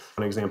 So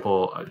an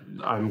example,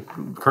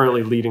 I'm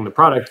currently leading the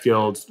product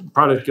guild.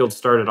 Product guild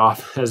started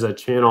off as a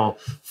channel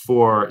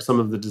for some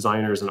of the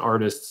designers and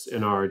artists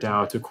in our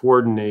DAO to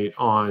coordinate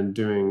on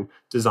doing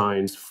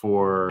designs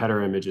for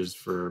header images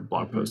for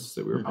blog posts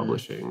that we were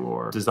publishing,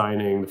 or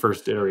designing the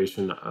first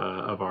iteration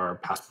of our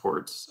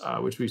passports,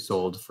 which we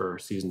sold for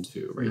season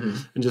 2, right?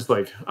 And just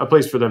like a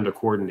place for them to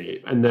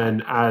coordinate. And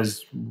then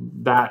as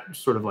that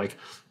sort of like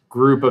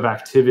group of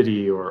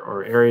activity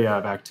or area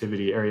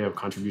of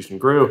contribution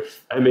grew,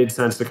 it made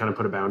sense to kind of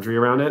put a boundary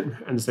around it.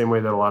 In the same way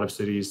that a lot of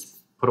cities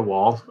put a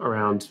wall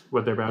around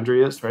what their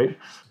boundary is, right?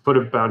 Put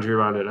a boundary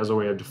around it as a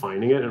way of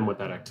defining it and what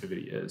that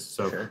activity is.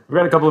 So we've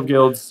got a couple of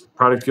guilds.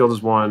 Product Guild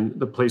is one.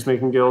 The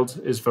Placemaking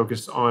Guild is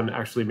focused on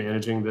actually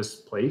managing this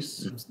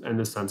place and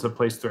the sense of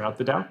place throughout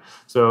the DAO.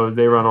 So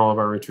they run all of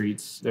our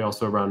retreats. They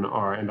also run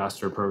our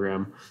ambassador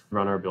program,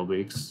 run our build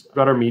weeks. We've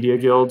got our media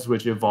guilds,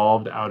 which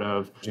evolved out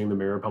of the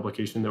Mirror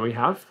publication that we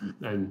have.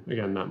 And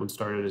again, that one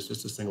started as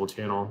just a single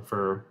channel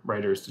for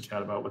writers to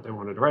chat about what they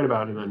wanted to write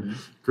about, and then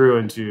grew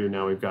into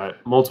now we've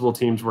got multiple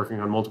teams working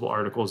on multiple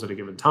articles at a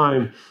given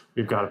time.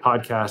 We've got a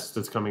podcast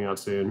that's coming out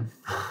soon,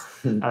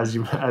 as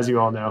you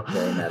all know,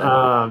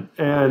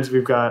 and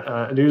we've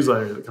got a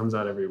newsletter that comes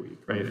out every week,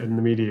 right? And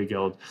the Media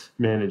Guild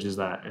manages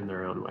that in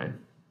their own way.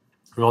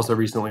 We've also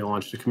recently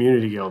launched a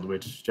community guild,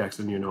 which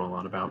Jackson, you know a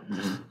lot about.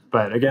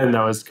 But again,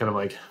 that was kind of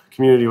like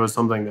community was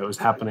something that was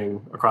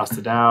happening across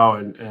the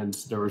DAO, and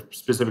there were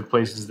specific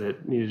places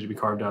that needed to be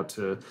carved out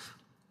to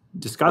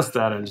discuss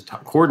that and to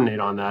coordinate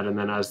on that. And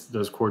then as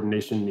those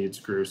coordination needs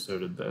grew, so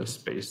did the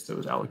space that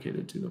was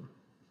allocated to them.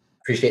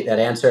 Appreciate that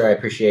answer. I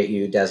appreciate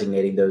you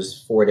designating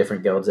those 4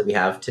 different guilds that we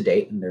have to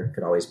date, and there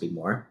could always be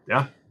more.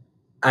 Yeah.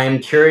 I'm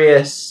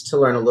curious to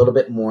learn a little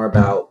bit more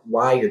about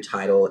why your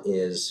title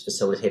is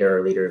facilitator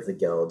or leader of the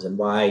guild, and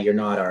why you're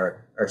not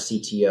our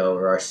CTO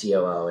or our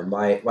COO, and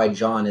why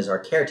Jon is our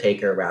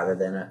caretaker rather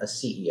than a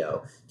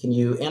CEO. Can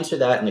you answer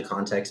that in the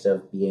context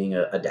of being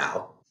a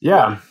DAO?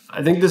 Yeah,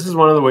 I think this is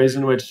one of the ways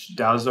in which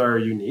DAOs are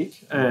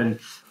unique. And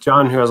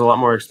Jon, who has a lot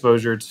more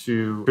exposure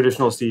to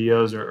traditional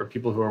CEOs or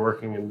people who are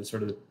working in the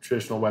sort of the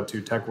traditional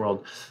Web2 tech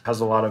world, has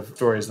a lot of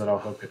stories that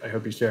I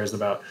hope he shares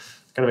about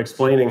kind of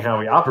explaining how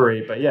we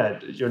operate. But yeah,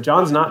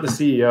 Jon's not the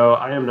CEO.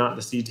 I am not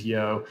the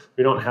CTO.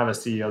 We don't have a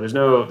CEO.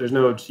 There's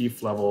no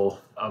chief level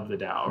of the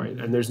DAO, right?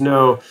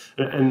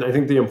 And I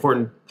think the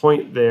important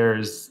point there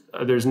is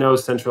there's no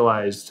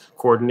centralized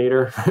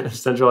coordinator,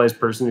 centralized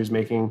person who's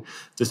making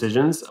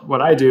decisions.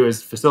 What I do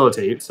is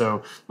facilitate. So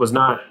it was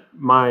not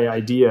my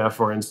idea,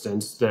 for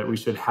instance, that we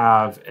should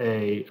have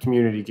a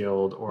community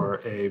guild or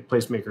a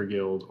placemaker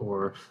guild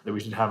or that we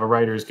should have a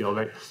writers guild,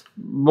 right?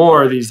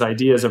 More of these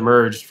ideas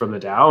emerged from the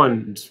DAO,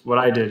 and what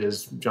I did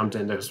is jumped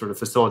in to sort of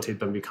facilitate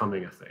them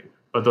becoming a thing.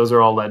 But those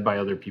are all led by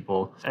other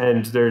people.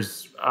 And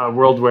there's a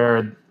world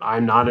where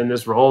I'm not in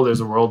this role. There's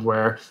a world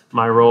where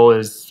my role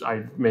is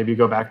I maybe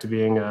go back to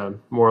being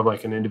more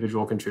like an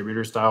individual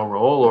contributor style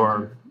role,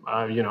 or,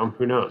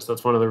 who knows?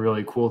 That's one of the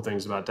really cool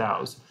things about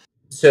DAOs.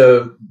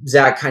 So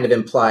Zakk kind of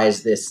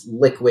implies this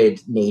liquid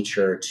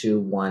nature to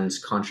one's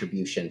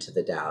contribution to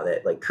the DAO,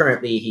 that like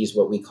currently he's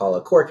what we call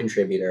a core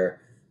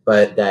contributor,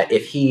 but that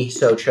if he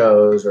so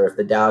chose, or if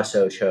the DAO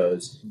so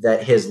chose,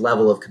 that his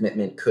level of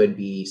commitment could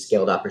be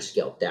scaled up or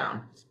scaled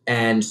down.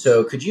 And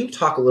so could you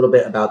talk a little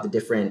bit about the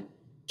different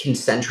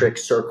concentric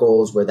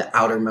circles where the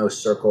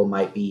outermost circle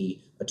might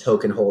be a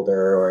token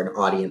holder or an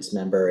audience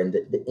member, and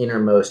the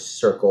innermost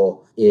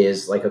circle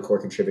is like a core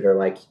contributor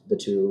like the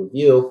two of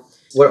you?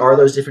 What are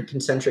those different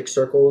concentric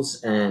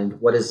circles, and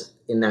what is,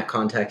 in that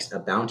context, a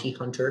bounty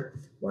hunter?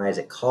 Why is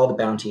it called a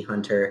bounty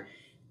hunter?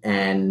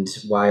 And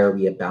why are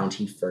we a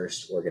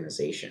bounty-first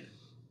organization?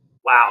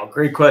 Wow,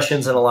 great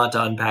questions and a lot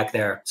to unpack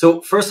there.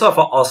 So first off,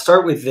 I'll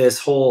start with this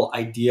whole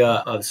idea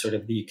of sort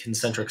of the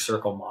concentric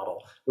circle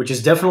model, which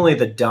is definitely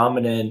the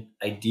dominant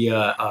idea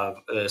of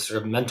the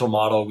sort of mental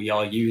model we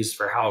all use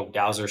for how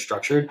DAOs are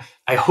structured.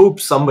 I hope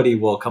somebody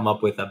will come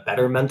up with a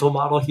better mental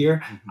model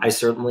here. I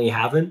certainly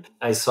haven't.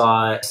 I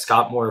saw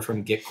Scott Moore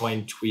from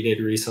Gitcoin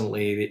tweeted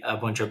recently a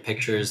bunch of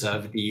pictures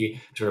of the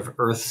sort of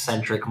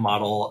Earth-centric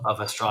model of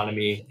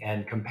astronomy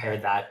and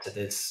compared that to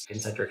this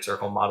concentric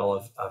circle model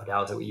of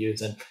DAOs that we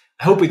use. And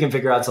I hope we can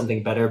figure out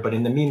something better, but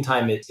in the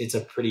meantime, it's a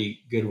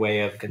pretty good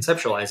way of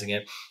conceptualizing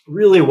it.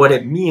 Really, what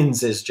it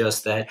means is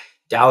just that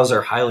DAOs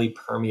are highly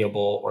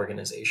permeable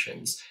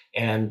organizations.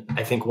 And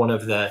I think one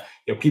of the,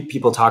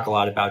 people talk a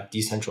lot about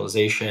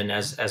decentralization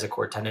as a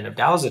core tenet of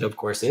DAOs. It of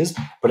course is,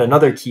 but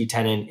another key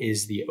tenet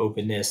is the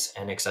openness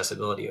and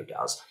accessibility of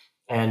DAOs.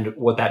 And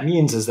what that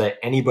means is that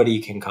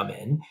anybody can come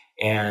in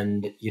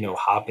and,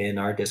 hop in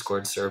our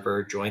Discord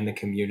server, join the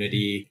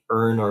community,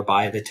 earn or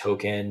buy the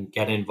token,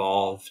 get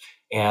involved,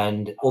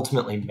 and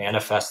ultimately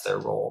manifest their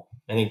role.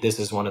 I think this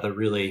is one of the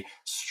really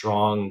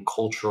strong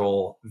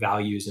cultural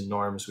values and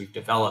norms we've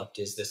developed,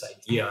 is this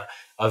idea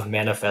of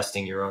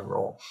manifesting your own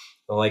role.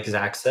 But like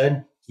Zakk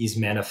said, he's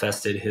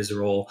manifested his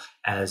role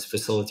as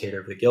facilitator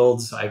of the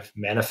guilds. I've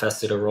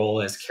manifested a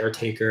role as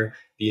caretaker.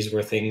 These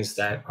were things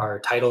that are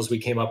titles we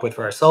came up with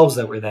for ourselves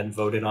that were then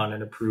voted on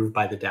and approved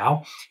by the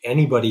DAO.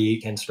 Anybody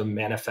can sort of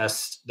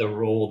manifest the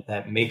role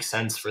that makes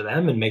sense for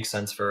them and makes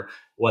sense for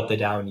what the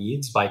DAO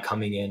needs by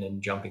coming in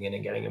and jumping in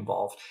and getting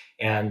involved.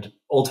 And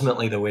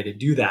ultimately, the way to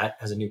do that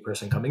as a new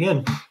person coming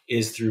in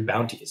is through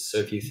bounties. So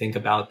if you think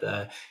about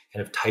the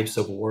kind of types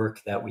of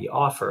work that we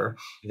offer,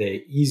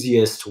 the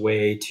easiest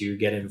way to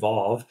get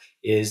involved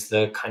is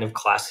the kind of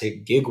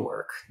classic gig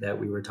work that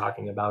we were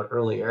talking about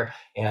earlier.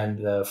 And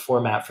the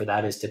format for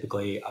that is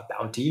typically a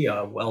bounty,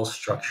 a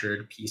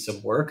well-structured piece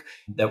of work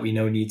that we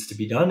know needs to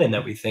be done and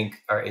that we think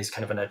is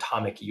kind of an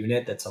atomic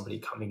unit that somebody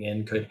coming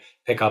in could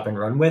pick up and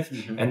run with.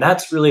 Mm-hmm. And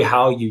that's really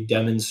how you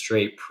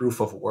demonstrate proof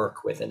of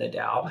work within a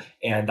DAO.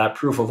 And that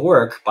proof of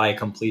work, by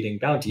completing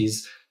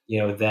bounties,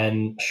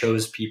 then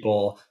shows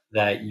people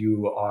that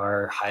you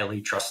are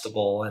highly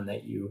trustable and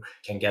that you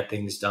can get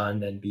things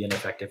done and be an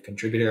effective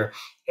contributor.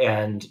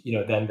 And,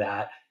 then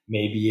that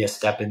may be a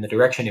step in the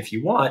direction, if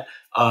you want,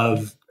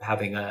 of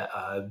having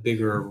a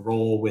bigger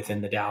role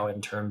within the DAO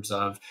in terms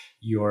of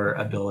your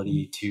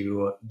ability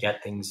to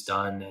get things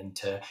done and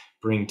to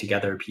bring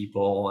together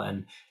people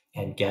and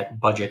get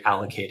budget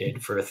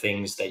allocated for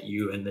things that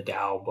you and the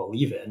DAO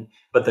believe in.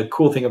 But the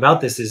cool thing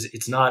about this is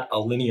it's not a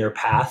linear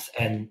path,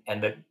 and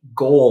the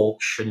goal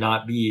should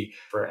not be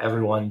for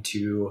everyone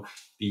to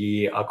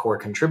be a core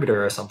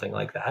contributor or something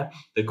like that.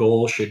 The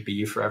goal should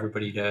be for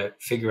everybody to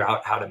figure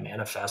out how to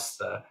manifest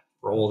the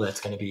role that's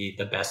going to be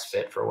the best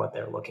fit for what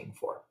they're looking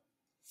for.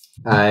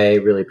 I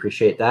really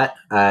appreciate that.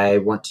 I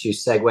want to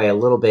segue a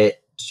little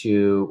bit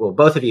to, well,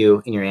 both of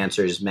you in your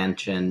answers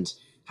mentioned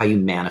how you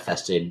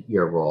manifested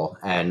your role.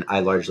 And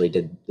I largely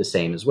did the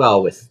same as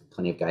well, with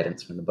plenty of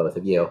guidance from the both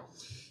of you.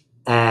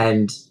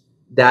 And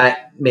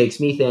that makes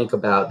me think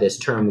about this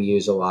term we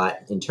use a lot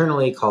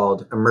internally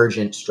called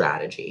emergent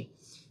strategy.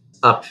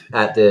 Up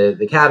at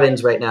the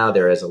cabins right now,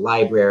 there is a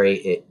library.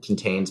 It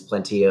contains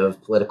plenty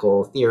of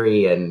political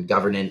theory and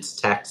governance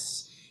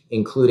texts,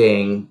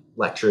 including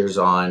lectures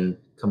on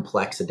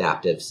complex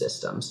adaptive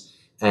systems.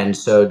 And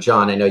so,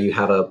 Jon, I know you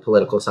have a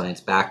political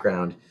science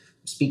background.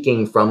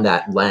 Speaking from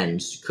that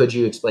lens, could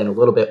you explain a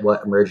little bit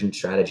what emergent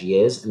strategy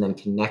is and then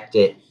connect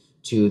it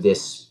to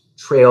this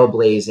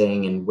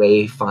trailblazing and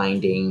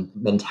wayfinding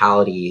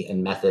mentality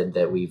and method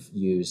that we've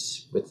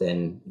used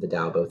within the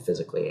DAO, both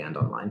physically and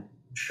online?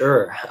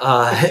 Sure.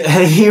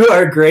 You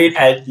are great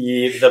at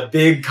the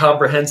big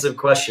comprehensive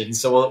questions.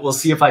 So we'll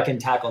see if I can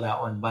tackle that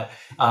one. But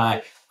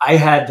I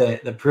had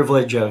the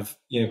privilege of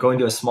going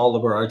to a small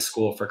liberal arts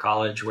school for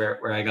college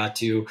where I got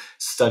to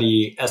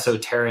study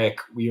esoteric,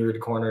 weird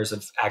corners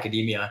of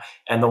academia.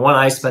 And the one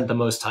I spent the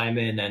most time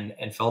in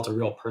and felt a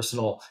real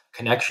personal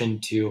connection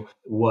to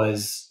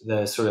was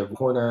the sort of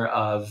corner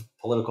of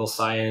political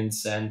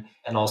science and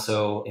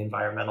also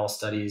environmental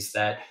studies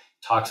that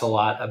talks a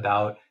lot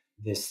about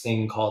this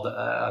thing called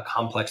a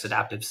complex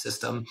adaptive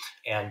system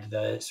and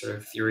the sort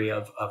of theory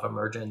of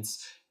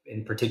emergence.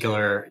 In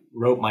particular,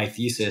 wrote my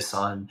thesis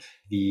on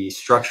the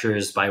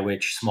structures by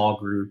which small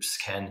groups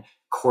can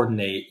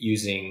coordinate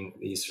using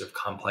these sort of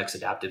complex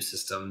adaptive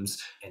systems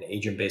and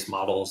agent-based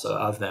models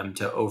of them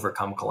to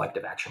overcome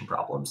collective action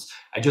problems.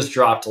 I just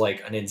dropped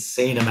like an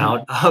insane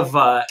amount of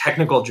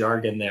technical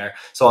jargon there.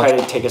 So I'll try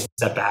to take a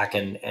step back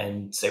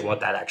and say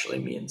what that actually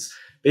means.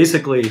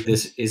 Basically,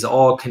 this is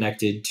all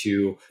connected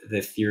to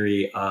the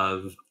theory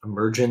of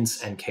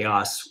emergence and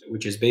chaos,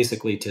 which is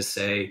basically to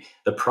say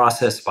the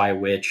process by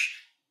which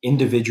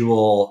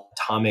individual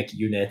atomic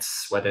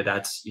units, whether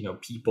that's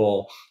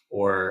people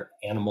or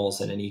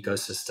animals in an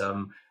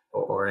ecosystem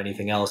or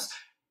anything else,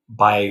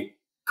 by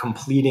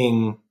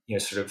completing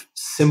sort of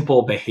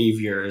simple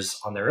behaviors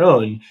on their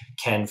own,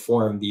 can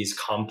form these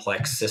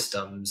complex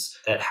systems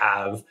that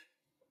have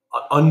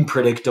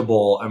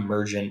unpredictable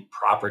emergent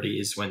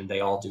properties when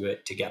they all do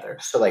it together.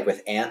 So like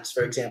with ants,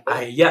 for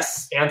example?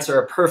 Yes, ants are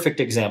a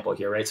perfect example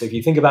here, right? So if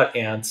you think about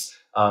ants,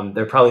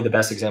 they're probably the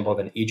best example of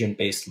an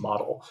agent-based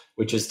model,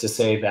 which is to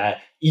say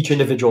that each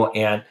individual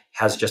ant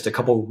has just a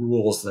couple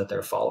rules that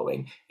they're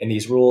following. And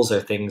these rules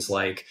are things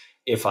like,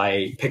 if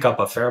I pick up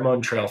a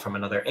pheromone trail from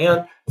another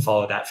ant,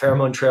 follow that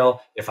pheromone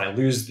trail. If I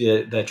lose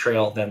the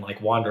trail, then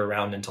like wander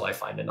around until I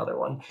find another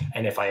one.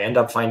 And if I end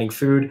up finding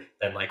food,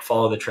 then like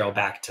follow the trail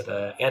back to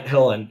the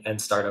anthill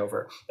and start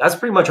over. That's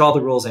pretty much all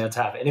the rules ants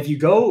have. And if you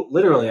go,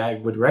 literally, I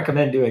would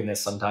recommend doing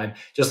this sometime,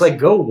 just like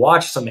go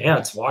watch some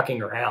ants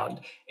walking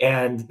around.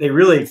 And they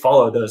really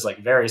follow those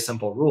like very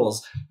simple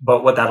rules.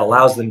 But what that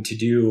allows them to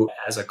do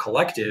as a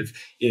collective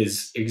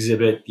is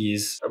exhibit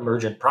these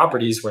emergent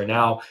properties where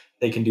now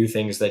they can do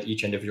things that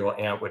each individual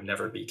ant would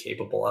never be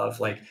capable of,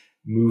 like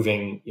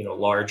moving,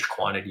 large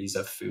quantities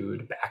of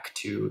food back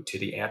to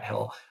the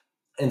anthill.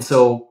 And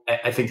so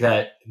I think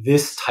that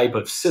this type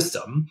of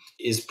system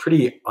is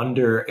pretty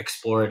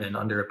underexplored and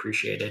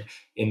underappreciated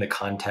in the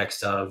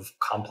context of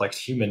complex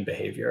human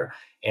behavior.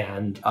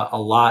 And a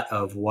lot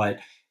of what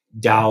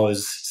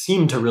DAOs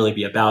seem to really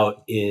be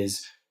about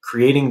is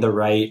creating the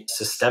right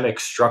systemic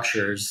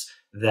structures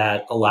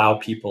that allow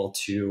people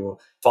to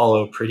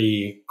follow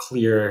pretty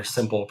clear,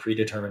 simple,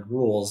 predetermined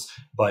rules,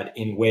 but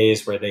in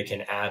ways where they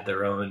can add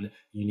their own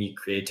unique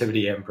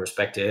creativity and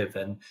perspective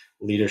and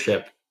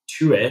leadership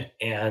to it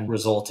and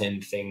result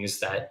in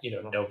things that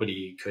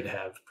nobody could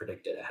have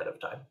predicted ahead of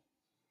time.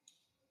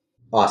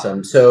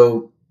 Awesome.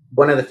 So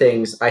One of the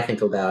things I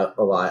think about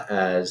a lot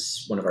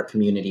as one of our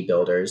community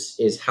builders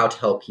is how to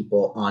help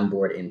people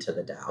onboard into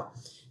the DAO.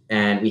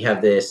 And we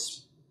have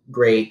this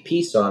great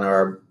piece on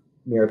our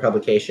Mirror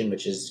publication,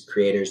 which is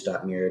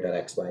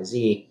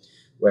creators.mirror.xyz,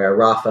 where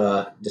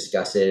Rafa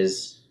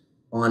discusses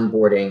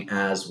onboarding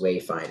as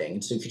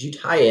wayfinding. So could you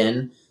tie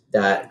in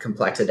that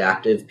complex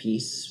adaptive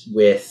piece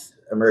with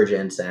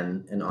Emergence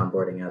and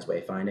onboarding as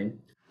wayfinding?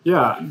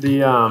 Yeah,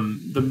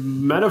 the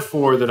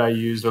metaphor that I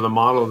used, or the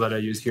model that I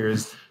use here,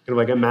 is kind of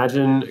like,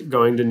 imagine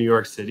going to New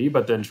York City,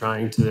 but then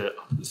trying to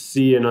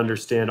see and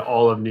understand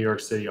all of New York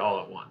City all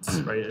at once,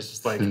 right? It's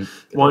just like,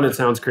 one, it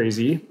sounds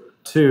crazy.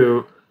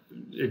 Two,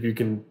 if you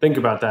can think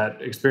about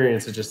that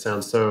experience, it just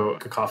sounds so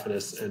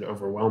cacophonous and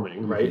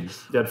overwhelming, right?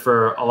 Yet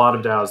for a lot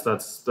of DAOs,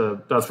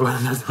 that's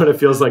what it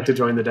feels like to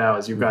join the DAO.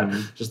 Is you've got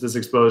just this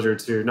exposure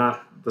to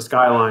not the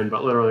skyline,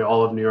 but literally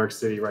all of New York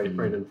City right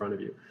in front of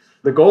you.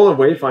 The goal of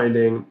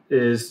wayfinding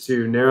is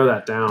to narrow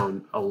that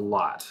down a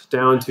lot,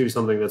 down to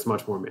something that's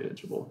much more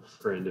manageable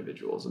for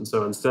individuals. And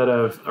so instead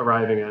of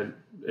arriving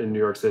in New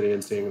York City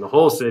and seeing the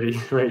whole city,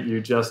 right,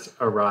 you just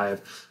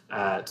arrive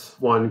at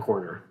one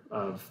corner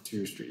of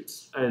two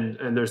streets.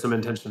 And there's some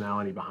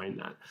intentionality behind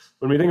that.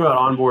 When we think about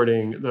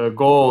onboarding, the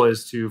goal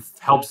is to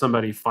help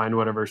somebody find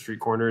whatever street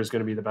corner is going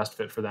to be the best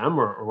fit for them,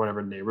 or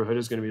whatever neighborhood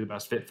is going to be the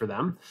best fit for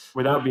them,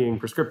 without being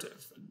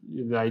prescriptive.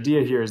 The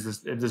idea here is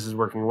this: if this is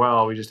working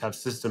well, we just have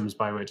systems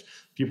by which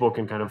people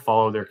can kind of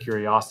follow their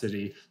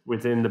curiosity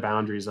within the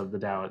boundaries of the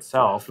DAO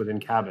itself, within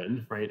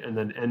Cabin, right? And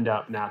then end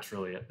up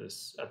naturally at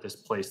this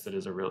place that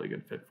is a really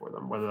good fit for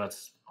them, whether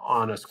that's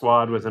on a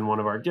squad within one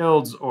of our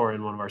guilds or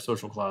in one of our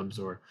social clubs,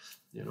 or,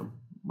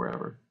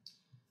 wherever.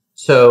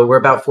 So we're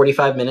about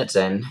 45 minutes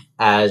in.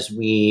 As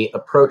we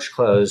approach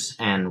close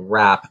and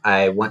wrap,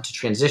 I want to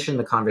transition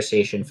the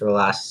conversation for the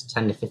last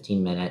 10 to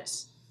 15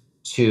 minutes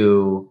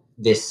to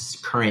this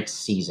current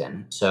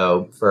season.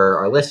 So for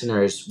our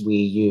listeners, we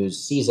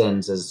use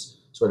seasons as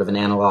sort of an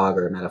analog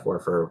or a metaphor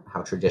for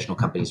how traditional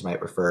companies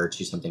might refer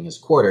to something as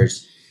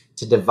quarters,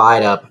 to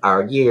divide up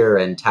our year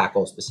and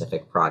tackle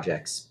specific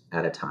projects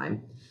at a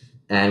time.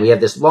 And we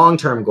have this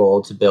long-term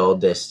goal to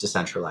build this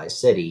decentralized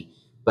city.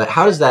 But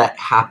how does that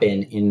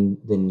happen in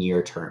the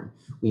near term?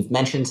 We've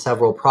mentioned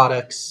several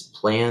products,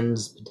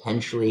 plans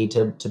potentially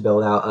to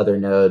build out other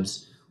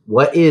nodes.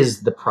 What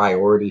is the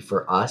priority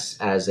for us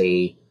as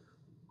a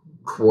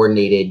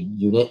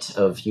coordinated unit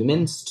of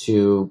humans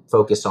to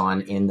focus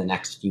on in the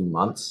next few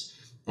months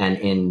and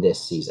in this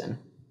season?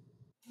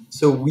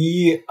 So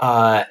we,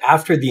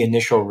 after the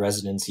initial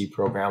residency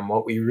program,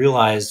 what we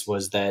realized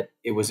was that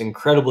it was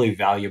incredibly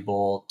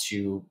valuable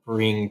to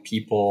bring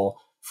people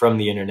from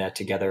the internet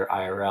together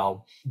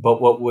IRL.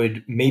 But what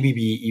would maybe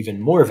be even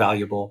more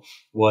valuable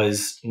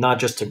was not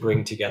just to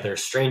bring together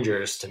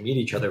strangers to meet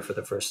each other for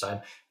the first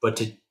time, but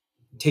to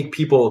take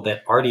people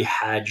that already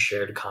had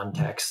shared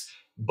context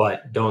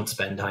but don't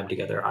spend time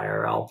together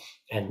IRL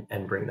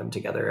and bring them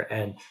together.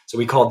 And so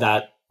we called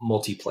that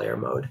multiplayer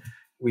mode.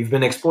 We've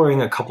been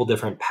exploring a couple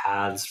different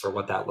paths for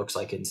what that looks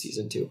like in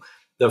season 2.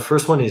 The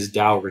first one is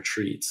DAO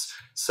retreats.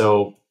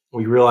 So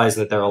we realize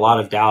that there are a lot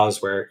of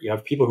DAOs where you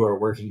have people who are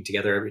working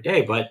together every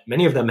day, but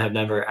many of them have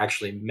never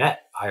actually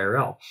met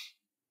IRL.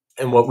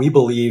 And what we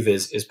believe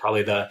is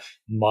probably the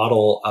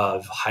model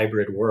of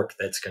hybrid work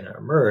that's going to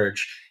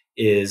emerge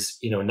is,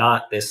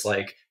 not this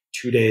like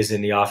 2 days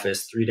in the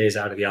office, 3 days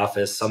out of the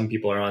office. Some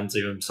people are on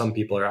Zoom, some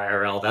people are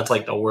IRL. That's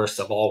like the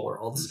worst of all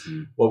worlds.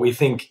 What we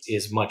think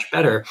is much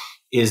better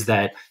is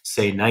that,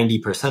 say,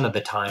 90% of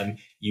the time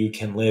you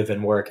can live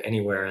and work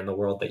anywhere in the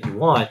world that you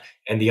want.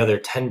 And the other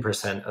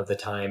 10% of the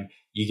time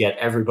you get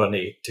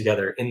everybody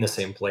together in the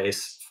same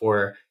place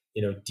for,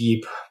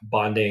 deep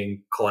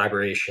bonding,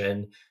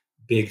 collaboration,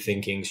 big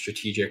thinking,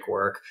 strategic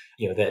work,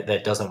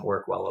 that doesn't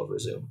work well over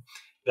Zoom.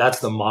 That's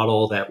the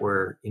model that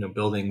we're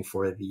building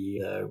for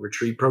the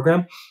retreat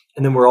program.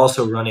 And then we're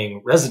also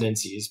running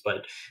residencies,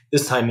 but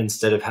this time,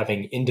 instead of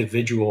having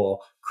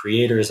individual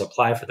creators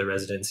apply for the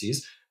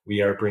residencies,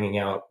 we are bringing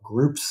out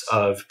groups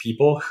of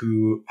people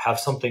who have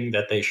something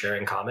that they share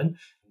in common.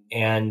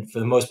 And for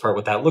the most part,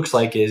 what that looks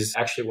like is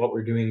actually what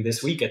we're doing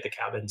this week at the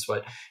Cabins,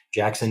 what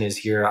Jackson is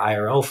here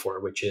IRL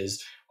for, which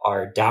is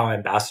our DAO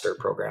ambassador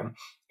program.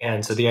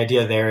 And so the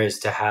idea there is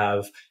to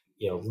have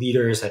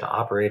leaders and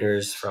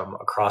operators from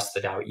across the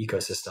DAO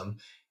ecosystem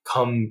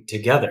come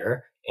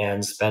together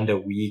and spend a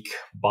week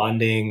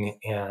bonding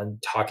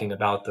and talking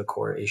about the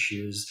core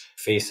issues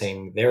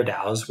facing their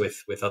DAOs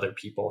with other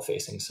people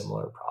facing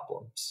similar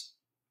problems.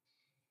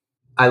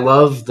 I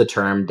love the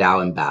term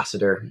DAO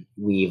ambassador.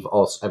 I've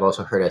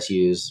also heard us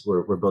use,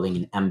 we're building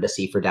an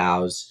embassy for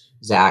DAOs.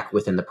 Zakk,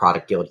 within the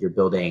product guild, you're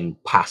building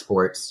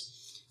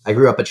passports. I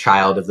grew up a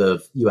child of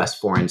the US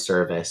Foreign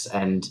Service,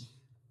 and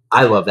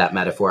I love that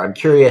metaphor. I'm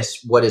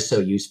curious what is so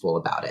useful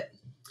about it.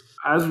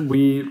 As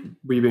we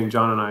being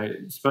John and I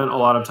spent a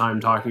lot of time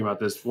talking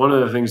about this, one of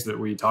the things that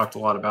we talked a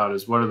lot about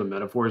is what are the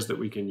metaphors that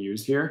we can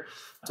use here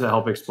to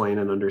help explain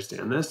and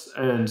understand this.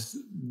 And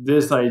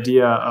this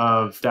idea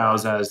of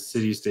DAOs as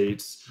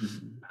city-states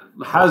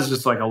has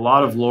just like a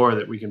lot of lore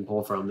that we can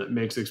pull from that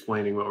makes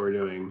explaining what we're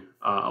doing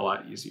a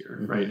lot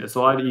easier, right? It's a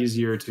lot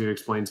easier to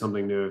explain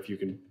something new if you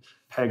can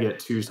peg it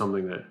to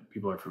something that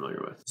people are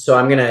familiar with. So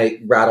I'm going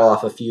to rattle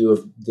off a few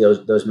of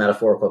those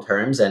metaphorical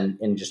terms and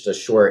in just a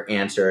short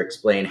answer,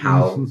 explain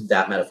how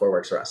that metaphor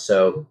works for us.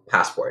 So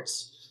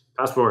passports.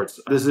 Passports.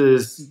 This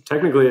is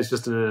technically it's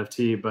just an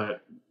NFT,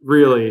 but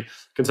really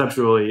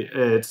conceptually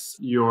it's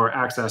your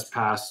access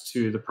pass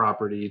to the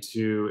property,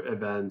 to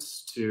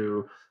events,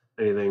 to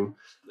anything.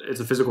 It's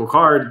a physical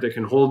card that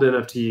can hold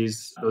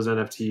NFTs. Those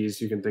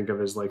NFTs you can think of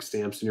as like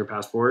stamps in your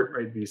passport,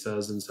 right?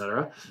 Visas,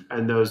 etc.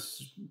 And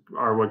those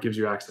are what gives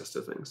you access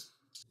to things.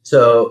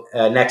 So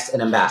next,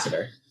 an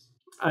ambassador.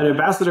 An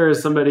ambassador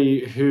is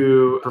somebody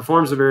who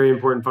performs a very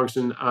important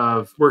function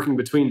of working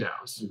between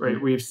DAOs,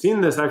 right? We've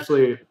seen this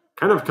actually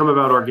kind of come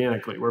about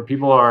organically, where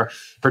people are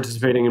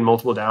participating in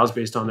multiple DAOs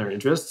based on their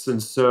interests.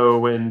 And so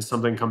when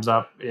something comes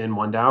up in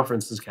one DAO, for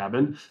instance,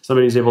 Cabin,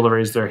 somebody's able to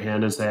raise their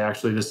hand and say,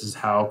 actually, this is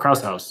how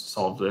Kraushaus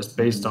solved this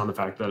based on the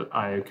fact that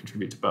I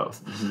contribute to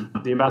both.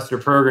 The ambassador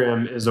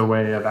program is a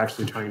way of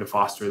actually trying to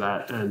foster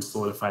that and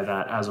solidify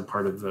that as a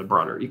part of the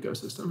broader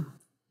ecosystem.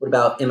 What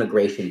about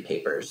immigration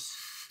papers?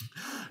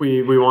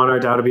 We want our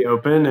DAO to be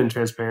open and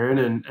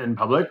transparent and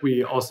public.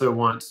 We also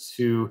want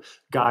to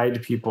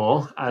guide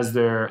people as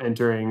they're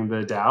entering the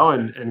DAO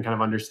and kind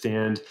of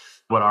understand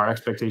what our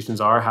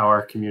expectations are, how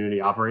our community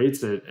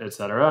operates, et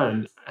cetera,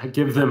 and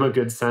give them a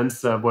good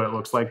sense of what it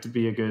looks like to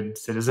be a good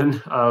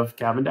citizen of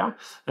Cabin DAO.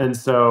 And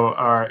so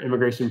our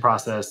immigration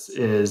process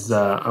is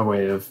a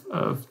way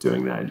of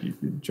doing that. You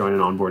join an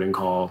onboarding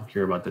call,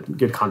 hear about the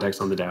good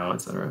context on the DAO, et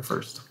cetera,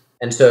 first.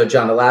 And so,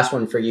 John, the last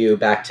one for you,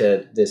 back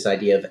to this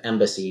idea of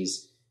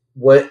embassies.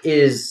 What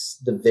is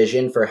the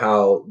vision for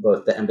how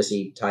both the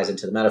embassy ties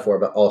into the metaphor,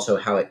 but also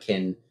how it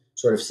can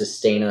sort of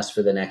sustain us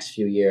for the next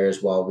few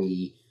years while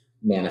we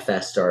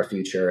manifest our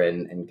future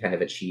and kind of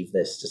achieve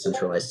this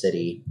decentralized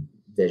city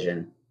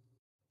vision?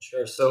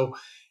 Sure. So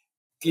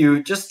if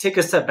you just take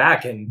a step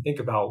back and think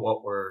about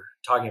what we're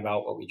talking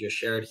about, what we just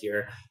shared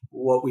here,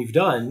 what we've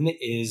done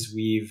is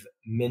we've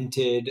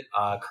minted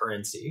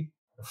currency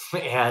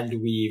and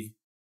we've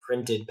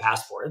printed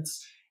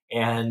passports,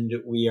 and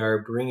we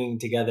are bringing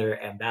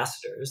together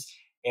ambassadors.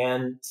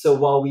 And so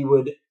while we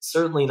would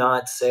certainly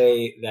not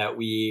say that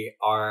we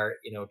are,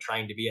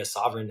 trying to be a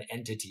sovereign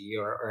entity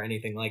or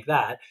anything like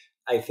that,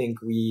 I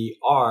think we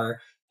are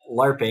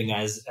LARPing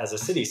as a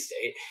city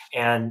state.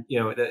 And,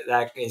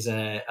 that is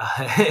a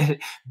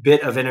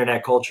bit of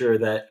internet culture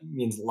that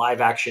means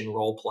live action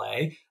role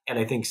play. And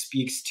I think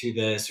speaks to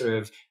the sort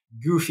of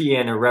goofy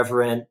and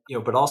irreverent,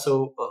 but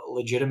also a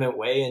legitimate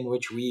way in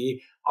which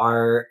we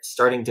are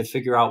starting to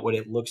figure out what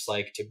it looks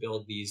like to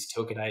build these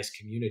tokenized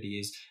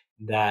communities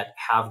that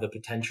have the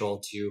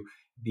potential to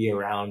be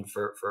around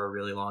for a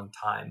really long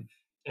time.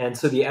 And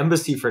so the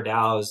Embassy for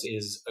DAOs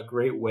is a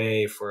great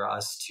way for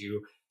us to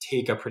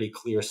take a pretty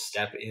clear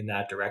step in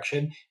that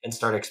direction and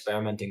start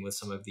experimenting with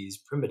some of these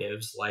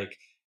primitives like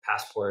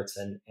passports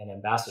and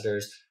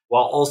ambassadors,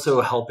 while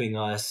also helping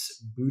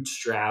us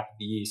bootstrap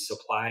the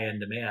supply and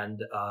demand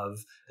of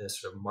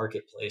this sort of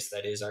marketplace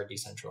that is our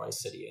decentralized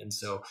city. And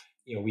so,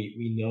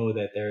 we know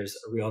that there's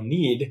a real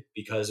need,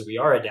 because we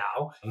are a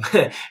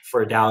DAO,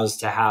 for DAOs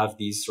to have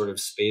these sort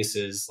of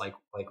spaces like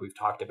we've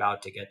talked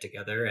about, to get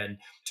together and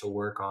to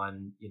work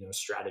on,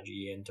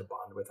 strategy and to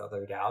bond with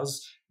other DAOs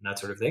and that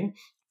sort of thing.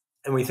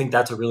 And we think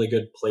that's a really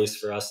good place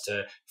for us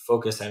to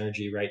focus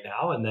energy right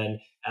now. And then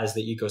as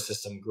the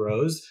ecosystem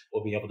grows,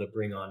 we'll be able to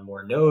bring on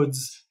more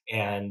nodes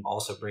and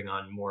also bring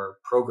on more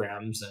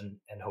programs and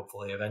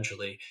hopefully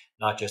eventually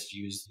not just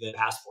use the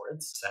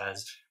passports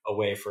as a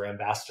way for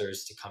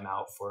ambassadors to come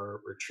out for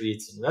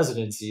retreats and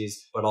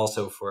residencies, but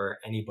also for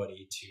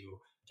anybody to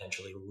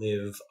potentially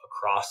live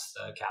across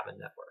the Cabin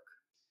network.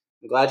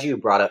 I'm glad you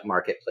brought up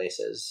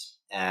marketplaces,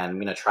 and I'm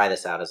going to try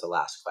this out as a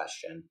last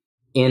question.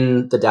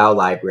 In the DAO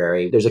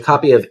library, there's a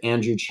copy of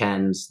Andrew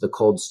Chen's The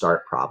Cold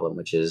Start Problem,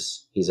 which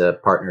is, he's a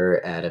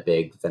partner at a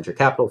big venture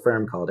capital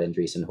firm called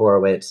Andreessen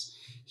Horowitz.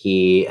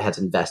 He has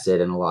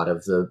invested in a lot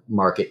of the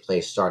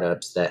marketplace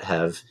startups that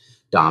have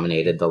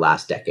dominated the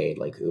last decade,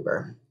 like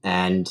Uber.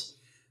 And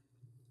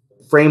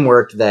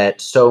framework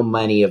that so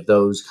many of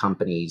those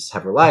companies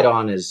have relied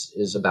on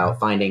is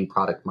about finding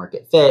product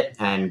market fit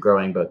and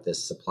growing both the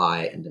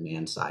supply and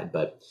demand side.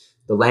 But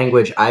the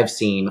language I've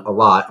seen a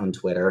lot on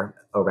Twitter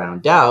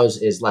around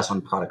DAOs is less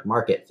on product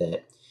market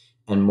fit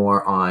and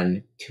more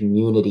on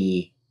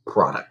community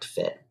product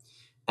fit.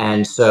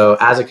 And so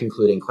as a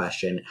concluding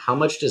question, how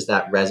much does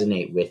that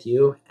resonate with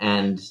you?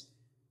 And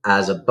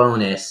as a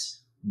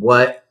bonus,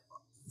 what,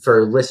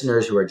 for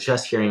listeners who are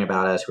just hearing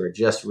about us, who are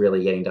just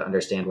really getting to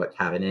understand what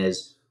Cabin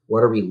is,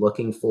 what are we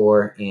looking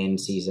for in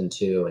season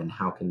 2 and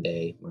how can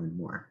they learn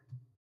more?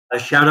 A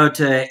shout out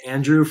to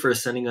Andrew for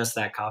sending us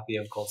that copy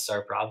of Cold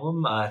Start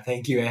Problem.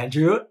 Thank you,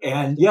 Andrew.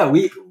 And yeah,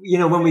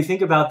 when we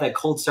think about that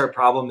Cold Start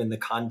Problem in the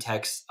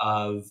context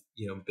of,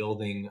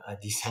 building a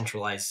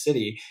decentralized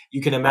city,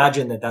 you can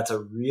imagine that that's a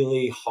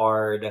really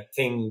hard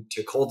thing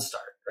to cold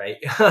start. right?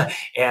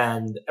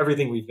 And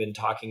everything we've been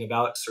talking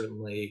about,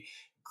 certainly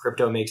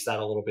crypto makes that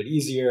a little bit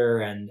easier,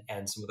 and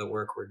some of the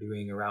work we're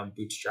doing around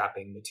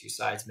bootstrapping the two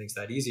sides makes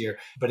that easier.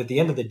 But at the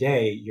end of the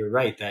day, you're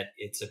right that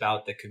it's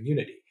about the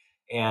community,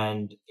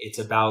 and it's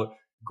about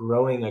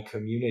growing a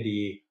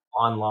community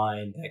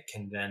online that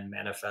can then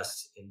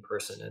manifest in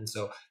person. And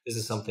so this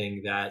is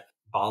something that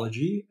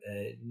Balaji,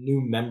 a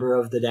new member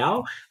of the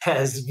DAO,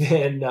 has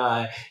been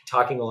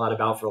talking a lot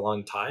about for a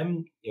long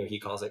time. He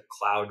calls it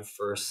cloud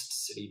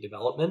first city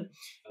development,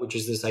 which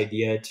is this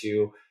idea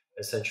to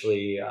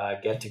essentially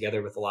get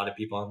together with a lot of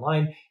people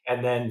online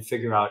and then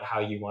figure out how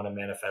you want to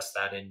manifest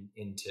that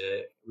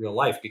into real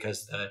life,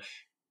 because the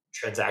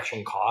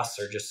transaction costs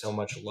are just so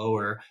much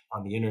lower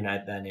on the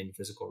internet than in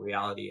physical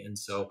reality. And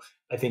so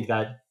I think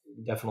that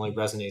definitely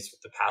resonates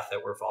with the path that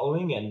we're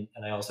following. And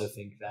I also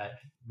think that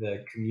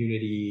the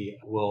community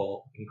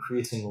will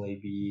increasingly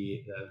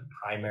be the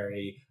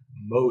primary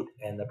moat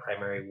and the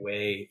primary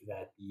way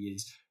that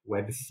these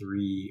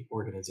Web3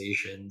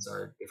 organizations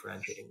are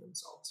differentiating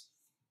themselves.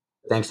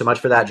 Thanks so much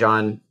for that,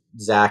 Jon.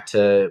 Zakk,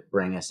 to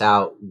bring us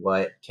out,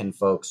 what can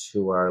folks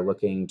who are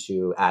looking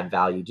to add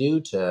value do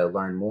to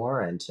learn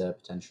more and to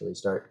potentially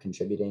start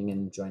contributing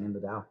and joining the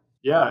DAO?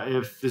 Yeah,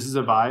 if this is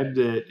a vibe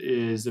that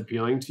is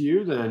appealing to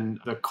you, then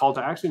the call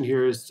to action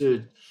here is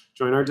to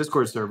join our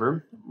Discord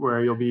server,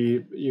 where you'll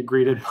be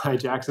greeted by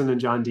Jackson and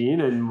John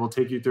Dean, and we'll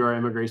take you through our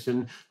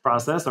immigration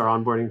process, our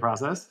onboarding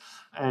process,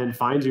 and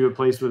find you a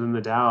place within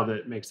the DAO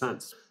that makes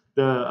sense.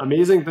 The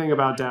amazing thing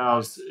about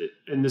DAOs,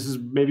 and this is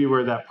maybe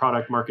where that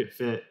product market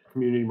fit,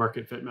 community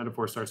market fit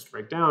metaphor starts to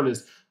break down,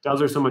 is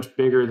DAOs are so much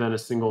bigger than a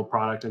single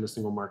product in a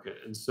single market.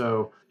 And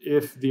so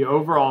if the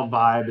overall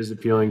vibe is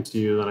appealing to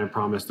you, then I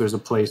promise there's a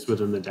place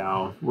within the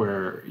DAO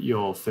where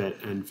you'll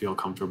fit and feel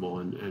comfortable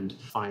and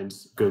find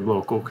good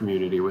local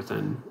community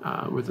within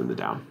the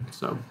DAO.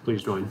 So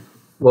please join.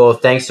 Well,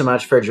 thanks so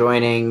much for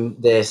joining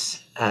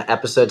this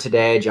episode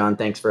today. Jon,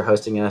 thanks for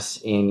hosting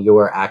us in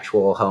your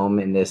actual home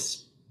in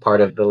this part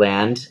of the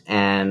land,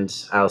 and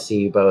I'll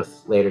see you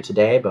both later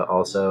today, but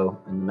also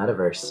in the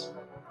metaverse.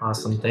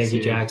 Awesome. Thank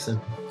you,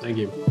 Jackson. Thank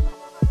you.